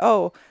like,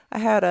 oh, I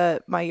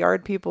had my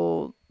yard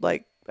people,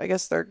 like, I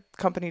guess their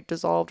company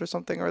dissolved or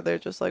something, or they're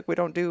just like, we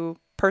don't do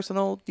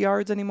personal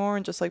yards anymore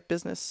and just, like,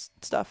 business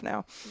stuff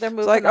now. They're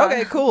moving so, like, on.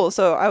 okay, cool.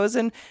 So I was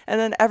in, and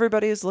then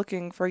everybody's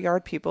looking for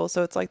yard people.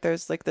 So it's like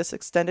there's, like, this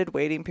extended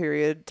waiting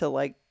period to,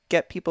 like,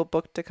 get people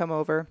booked to come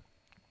over.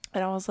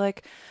 And I was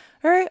like,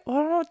 all right, well,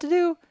 I don't know what to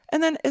do.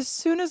 And then as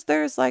soon as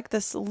there's, like,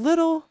 this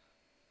little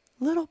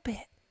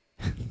bit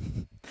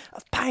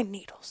of pine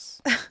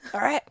needles,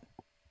 all right,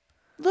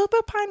 little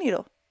bit of pine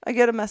needle, I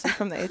get a message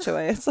from the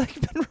HOA. It's like,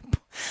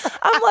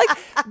 I'm like,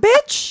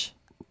 bitch,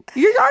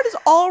 your yard is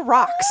all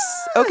rocks.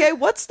 Okay,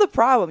 what's the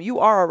problem? You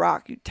are a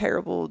rock, you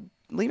terrible.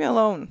 Leave me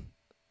alone.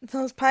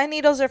 Those pine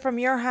needles are from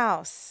your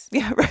house.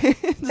 Yeah, right.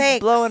 Just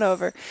Thanks. blowing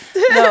over.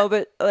 No,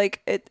 but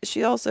like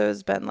she also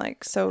has been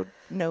like so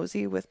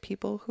nosy with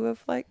people who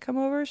have like come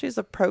over. She's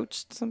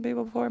approached some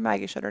people before.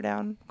 Maggie shut her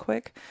down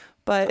quick,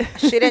 but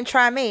She didn't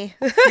try me.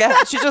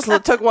 yeah, she just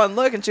took one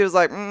look and she was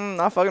like,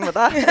 not fucking with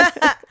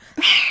that.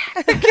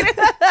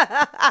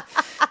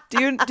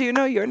 Do you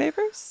know your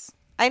neighbors?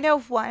 I know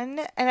one,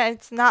 and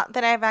it's not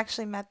that I've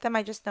actually met them.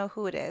 I just know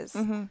who it is.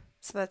 Mm-hmm.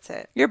 So that's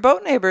it. Your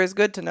boat neighbor is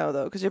good to know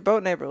though, because your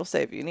boat neighbor will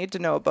save you. You need to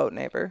know a boat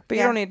neighbor, but you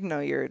Yeah. don't need to know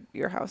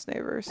your house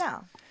neighbors.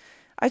 No.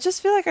 I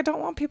just feel like I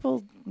don't want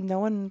people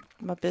knowing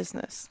my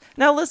business.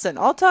 Now, listen,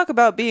 I'll talk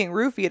about being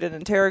roofied and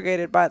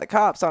interrogated by the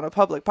cops on a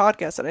public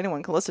podcast that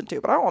anyone can listen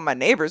to, but I don't want my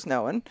neighbors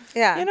knowing.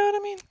 Yeah. You know what I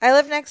mean? I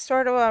live next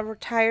door to a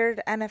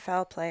retired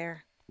NFL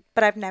player,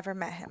 but I've never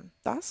met him.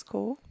 That's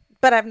cool.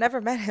 Have him on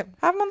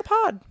the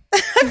pod.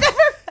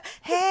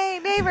 Hey,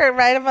 neighbor,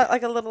 write him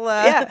like a little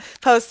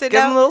post-it Give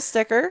him a note. little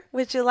sticker.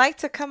 Would you like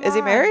to come on? Is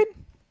he married?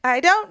 I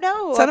don't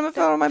know. Send him a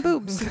photo of my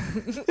boobs.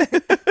 Just put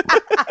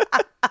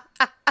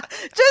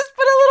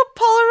a little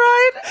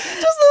Polaroid.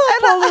 Just a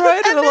little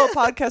Polaroid and a little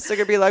podcast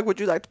sticker. Be like, would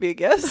you like to be a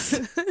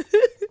guest?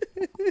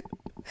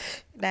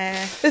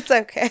 Nah, it's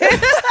okay.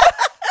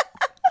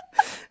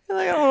 You're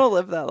like, I don't want to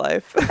live that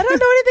life. I don't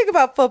know anything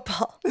about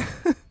football.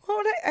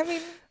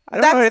 I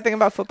don't know anything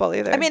about football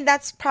either. I mean,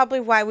 that's probably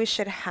why we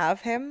should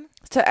have him.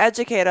 To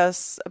educate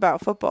us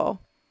about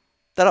football,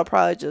 that'll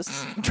probably just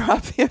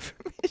drop the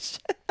information.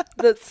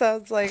 That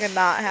sounds like a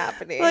not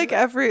happening. Like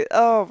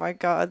oh my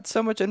God,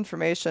 so much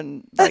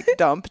information, like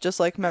dump, just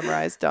like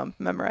memorize, dump.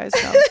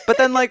 But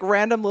then like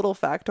random little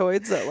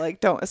factoids that like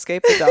don't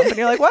escape the dump. And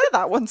you're like, why did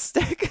that one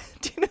stick?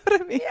 Do you know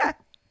what I mean? Yeah.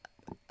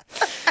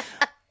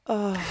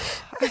 Oh,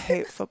 I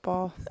hate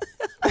football.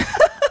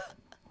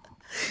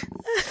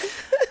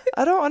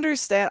 I don't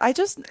understand.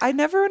 I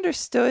never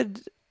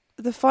understood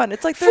the fun.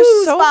 It's like there's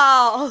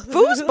foosball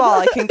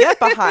I can get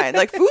behind.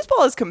 Like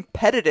foosball is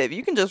competitive.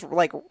 You can just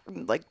like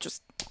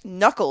just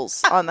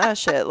knuckles on that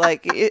shit.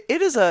 Like it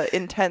is a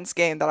intense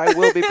game that I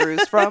will be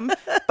bruised from,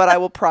 but I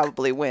will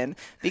probably win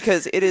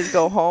because it is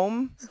go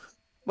home.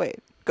 Wait,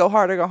 go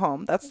hard or go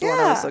home. That's the one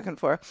I was looking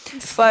for.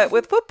 But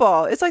with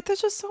football, it's like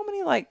there's just so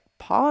many like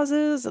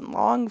pauses and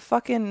long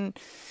fucking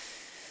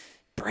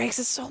breaks.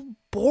 It's so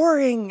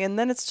boring, and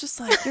then it's just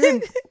like you're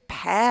in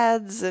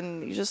pads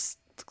and you just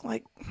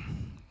like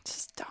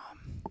just dumb.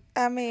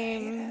 I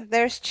mean,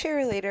 there's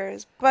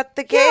cheerleaders, but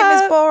the game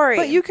is boring.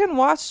 But you can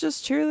watch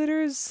just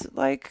cheerleaders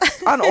like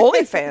on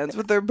OnlyFans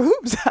with their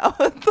boobs out.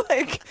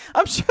 Like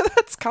I'm sure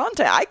that's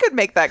content. I could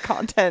make that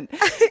content.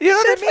 You know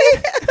what I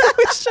mean?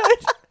 We should.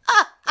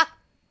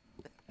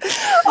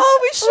 Oh,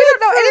 we should. We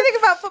don't know anything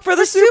about football. For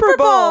the Super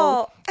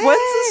Bowl. When's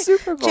the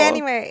Super Bowl?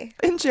 January.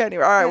 In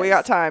January. All right, we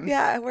got time.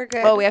 Yeah, we're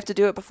good. Oh, we have to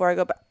do it before I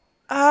go back.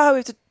 We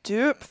have to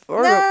do it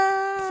before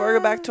I go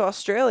back to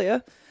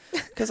Australia,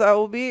 because I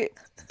will be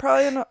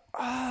probably in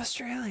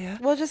Australia.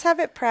 We'll just have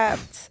it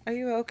prepped. Are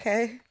you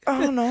okay?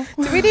 I don't know.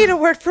 Do we need a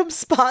word from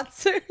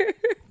sponsor?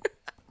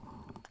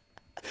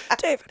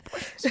 David.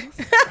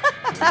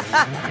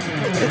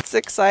 It's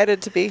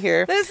excited to be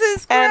here. This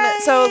is great.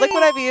 And so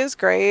Liquid IV is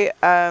great.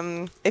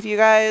 If you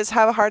guys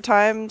have a hard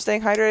time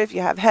staying hydrated, if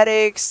you have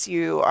headaches,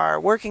 you are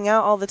working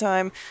out all the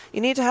time,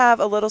 you need to have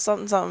a little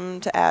something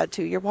to add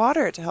to your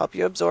water to help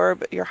you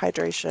absorb your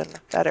hydration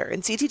better.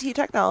 And CTT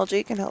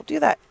technology can help do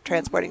that,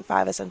 transporting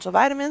 5 essential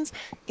vitamins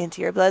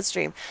into your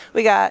bloodstream.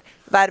 We got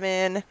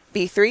vitamin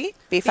B3,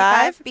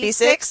 B5,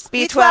 B6,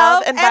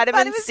 B12, and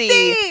vitamin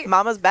C.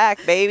 Mama's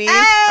back, baby. Hey,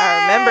 I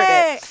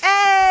remembered it.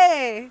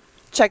 Hey!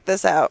 Check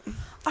this out.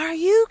 Are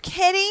you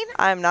kidding?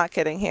 I'm not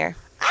kidding here.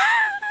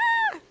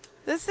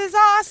 This is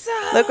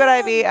awesome. Liquid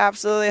IV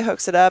absolutely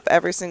hooks it up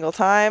every single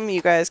time.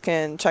 You guys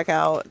can check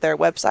out their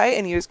website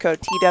and use code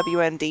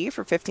TWND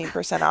for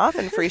 15% off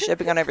and free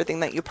shipping on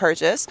everything that you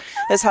purchase.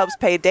 This helps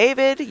pay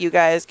David. You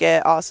guys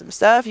get awesome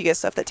stuff. You get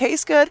stuff that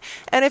tastes good.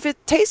 And if it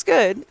tastes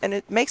good and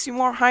it makes you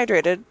more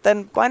hydrated,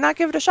 then why not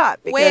give it a shot?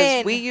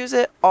 Because we use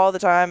it all the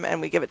time and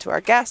we give it to our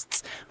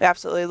guests. We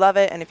absolutely love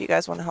it. And if you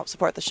guys want to help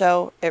support the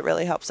show, it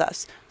really helps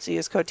us. So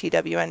use code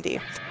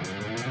TWND.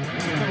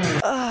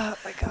 Oh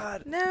my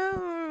God.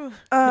 No.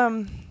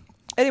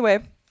 Anyway,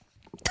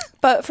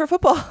 but for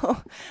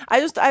football,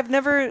 I've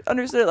never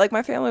understood it. Like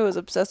my family was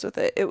obsessed with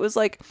it. It was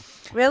like,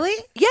 Really?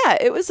 yeah,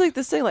 it was like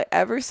this thing. Like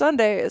every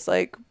Sunday, it's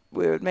like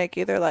we would make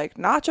either like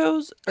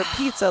nachos or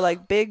pizza,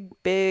 like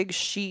big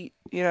sheet,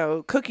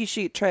 cookie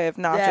sheet tray of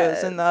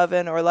nachos in the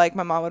oven, or like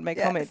my mom would make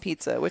homemade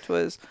pizza, which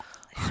was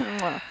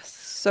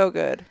so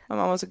good. My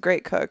mom was a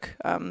great cook.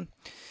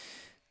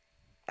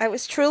 I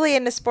was truly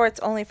into sports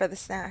only for the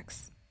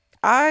snacks.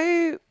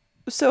 I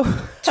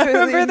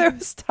remember there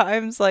was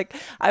times like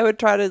I would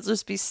try to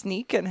just be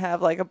sneak and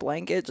have like a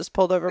blanket just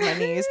pulled over my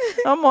knees.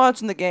 I'm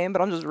watching the game,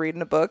 but I'm just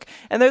reading a book.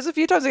 And there's a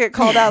few times I get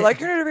called out like,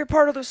 you need to be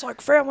part of this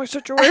like family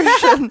situation.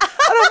 And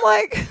I'm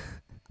like,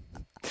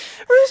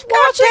 We're just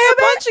watching a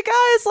bunch of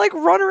guys like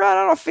run around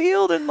on a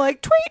field and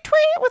like tweet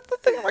with the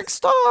thing like,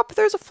 stop,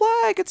 there's a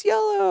flag, it's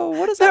yellow.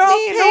 What does that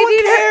mean? No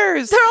one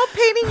cares. They're all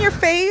painting your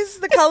face,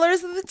 the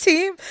colors of the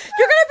team.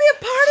 You're gonna be a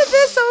part of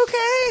this,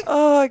 okay?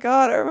 Oh my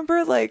god, I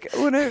remember like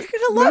when I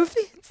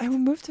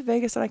moved to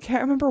Vegas, and I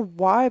can't remember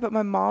why, but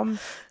my mom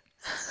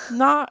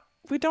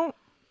we don't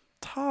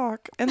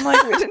talk, and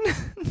like we didn't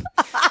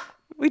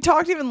we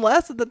talked even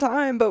less at the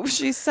time, but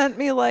she sent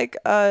me like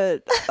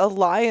a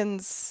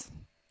Lions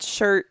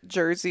shirt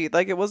jersey.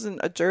 Like it wasn't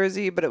a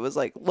jersey, but it was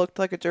like looked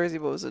like a jersey,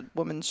 but it was a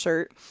woman's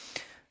shirt.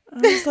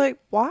 And I was like,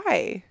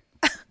 why?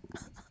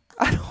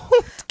 I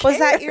don't care. Was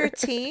that your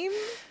team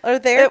or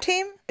their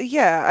team?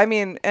 Yeah, I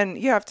mean, and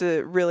you have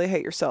to really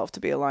hate yourself to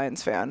be a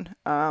Lions fan,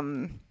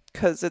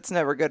 because it's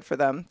never good for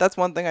them. That's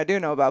one thing I do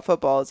know about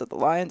football, is that the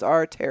Lions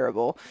are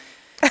terrible.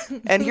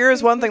 And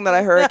here's one thing that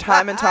I heard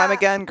time and time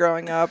again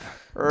growing up,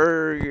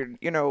 you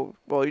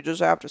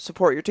just have to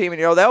support your team,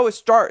 and they always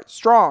start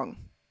strong,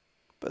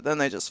 but then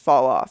they just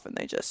fall off, and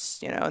they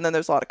just, and then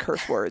there's a lot of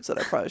curse words that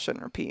I probably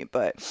shouldn't repeat,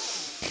 but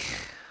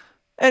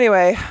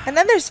anyway. And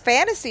then there's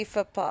fantasy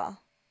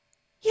football.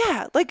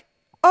 Yeah, like,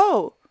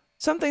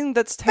 something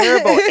that's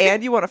terrible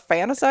and you want to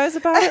fantasize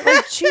about it?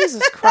 Like,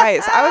 Jesus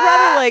Christ. I would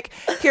rather, like,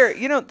 here,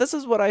 this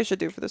is what I should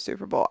do for the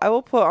Super Bowl. I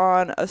will put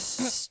on a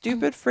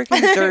stupid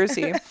freaking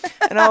jersey,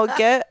 and I'll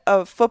get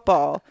a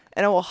football,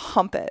 and I will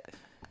hump it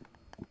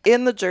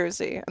in the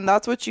jersey. And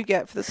that's what you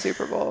get for the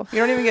Super Bowl. You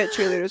don't even get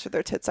cheerleaders with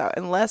their tits out,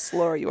 unless,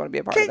 Laura, you want to be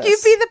a part of this. Can you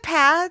be the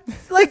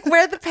pads? Like,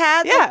 wear the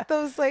pads? Yeah. Like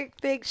those, like,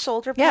 big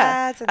shoulder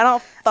pads? And I'll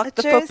fuck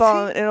the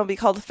football, and it'll be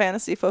called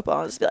fantasy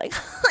football. I'll just be like,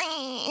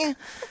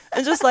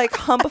 and just like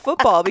hump a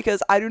football,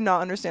 because I do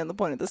not understand the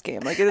point of this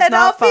game. Like, it is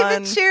not fun. And I'll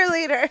be the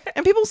cheerleader.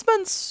 And people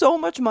spend so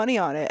much money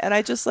on it, and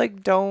I just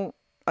like don't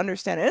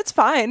understand it. It's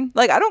fine.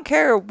 Like, I don't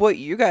care what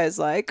you guys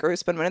like or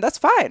spend money. That's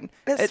fine.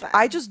 It's fine.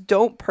 I just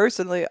don't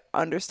personally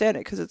understand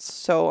it, because it's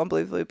so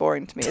unbelievably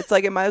boring to me. It's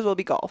like it might as well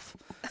be golf.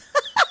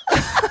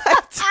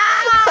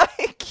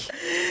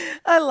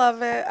 I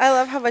love it. I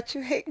love how much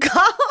you hate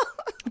golf.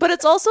 But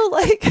it's also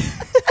like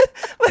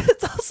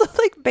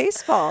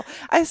baseball.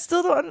 I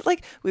still don't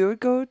like. We would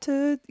go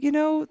to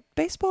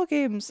baseball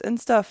games and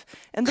stuff,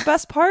 and the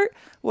best part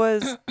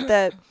was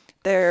that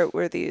there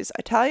were these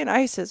Italian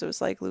ices. It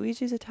was like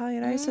Luigi's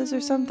Italian ices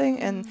or something,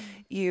 and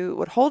you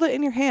would hold it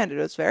in your hand. It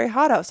was very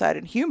hot outside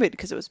and humid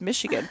because it was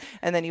Michigan,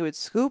 and then you would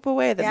scoop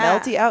away the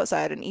melty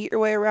outside and eat your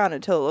way around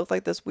until it looked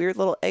like this weird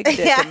little egg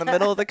dip in the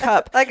middle of the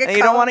cup. And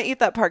you don't want to eat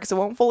that part because it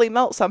won't fully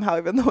melt somehow,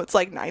 even though it's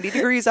like 90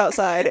 degrees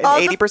outside and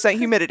 80%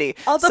 humidity.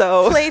 All the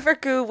flavor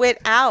goo went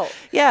out.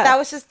 Yeah. That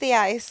was just the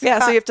ice. Yeah,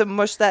 so you have to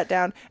mush that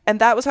down. And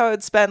that was how I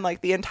would spend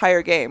like the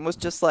entire game, was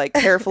just like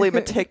carefully,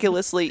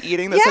 meticulously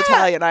eating this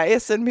Italian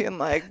ice and being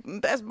like,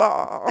 best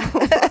ball.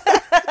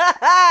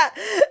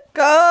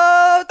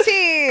 Go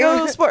team.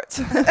 Go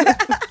sports. I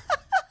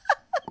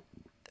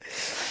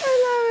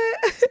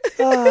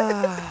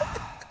love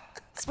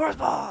it. Sports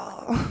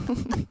ball.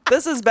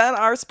 This has been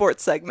our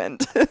sports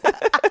segment.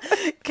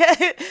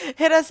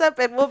 Hit us up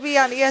and we'll be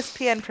on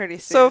ESPN pretty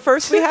soon. So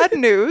first we had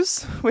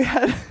news. We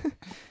had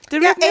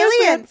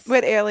aliens. We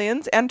had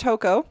aliens and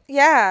Toko.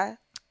 Yeah.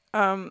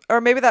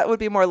 Or maybe that would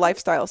be more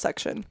lifestyle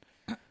section.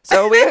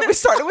 So we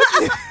started with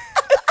news.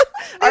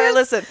 All right,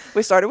 listen.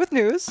 We started with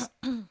news,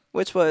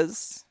 which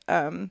was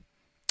the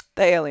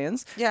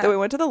aliens. Yeah. Then we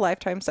went to the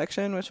Lifetime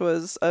section, which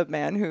was a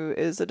man who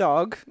is a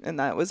dog, and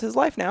that was his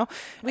life now.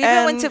 We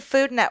even went to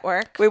Food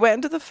Network. We went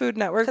into the Food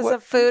Network because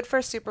of food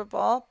for Super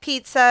Bowl,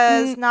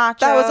 pizzas,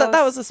 nachos.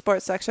 That was the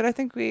sports section. I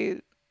think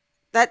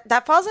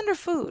that falls under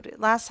food.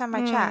 Last time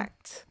I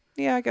checked.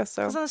 Yeah, I guess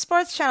so. Because on the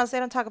sports channels, they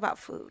don't talk about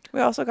food. We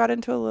also got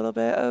into a little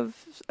bit of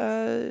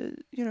the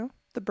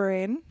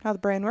brain, how the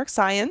brain works,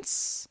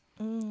 science.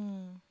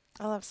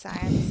 I love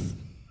science.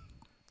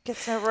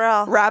 Gets so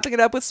real. Wrapping it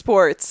up with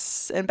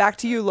sports. And back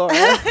to you, Laura.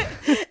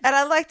 And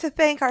I'd like to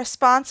thank our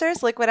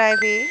sponsors, Liquid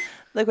IV.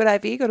 Liquid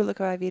IV, go to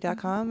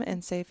liquidiv.com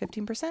and save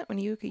 15% when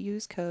you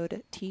use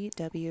code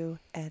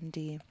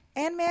TWND.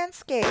 And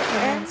Manscaped.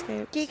 And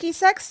Geeky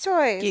Sex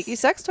Toys. Geeky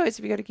Sex Toys.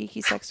 If you go to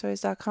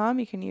geekysextoys.com,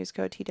 you can use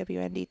code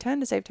TWND10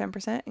 to save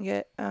 10% and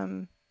get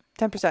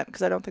 10%,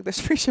 because I don't think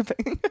there's free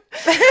shipping.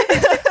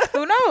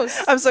 Who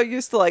knows? I'm so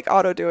used to like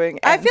auto doing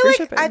and I feel free like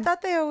shipping. I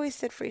thought they always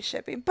did free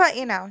shipping, but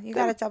you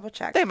gotta double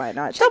check. They might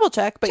not double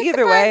check, but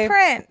either way,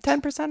 print.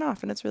 10%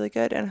 off, and it's really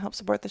good and it helps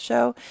support the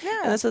show.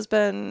 Yeah. And this has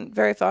been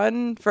very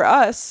fun for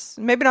us.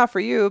 Maybe not for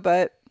you,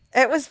 but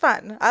it was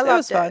fun. I loved it.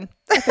 Was fun.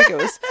 I think it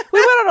was. We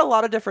went on a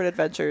lot of different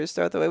adventures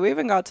throughout the way. We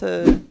even got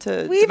to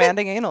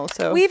demanding anal.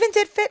 So we even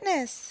did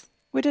fitness.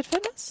 We did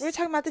fitness? We were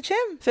talking about the gym.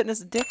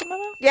 Fitness dick in my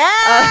mouth?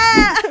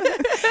 Yeah!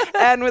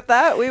 And with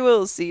that, we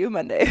will see you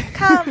Monday.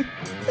 Come.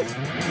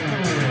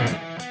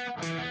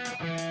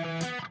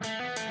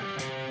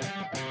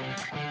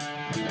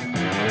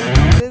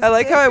 I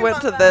like how I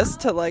went to this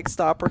to like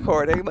stop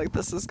recording. Like,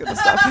 this is going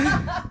to stop.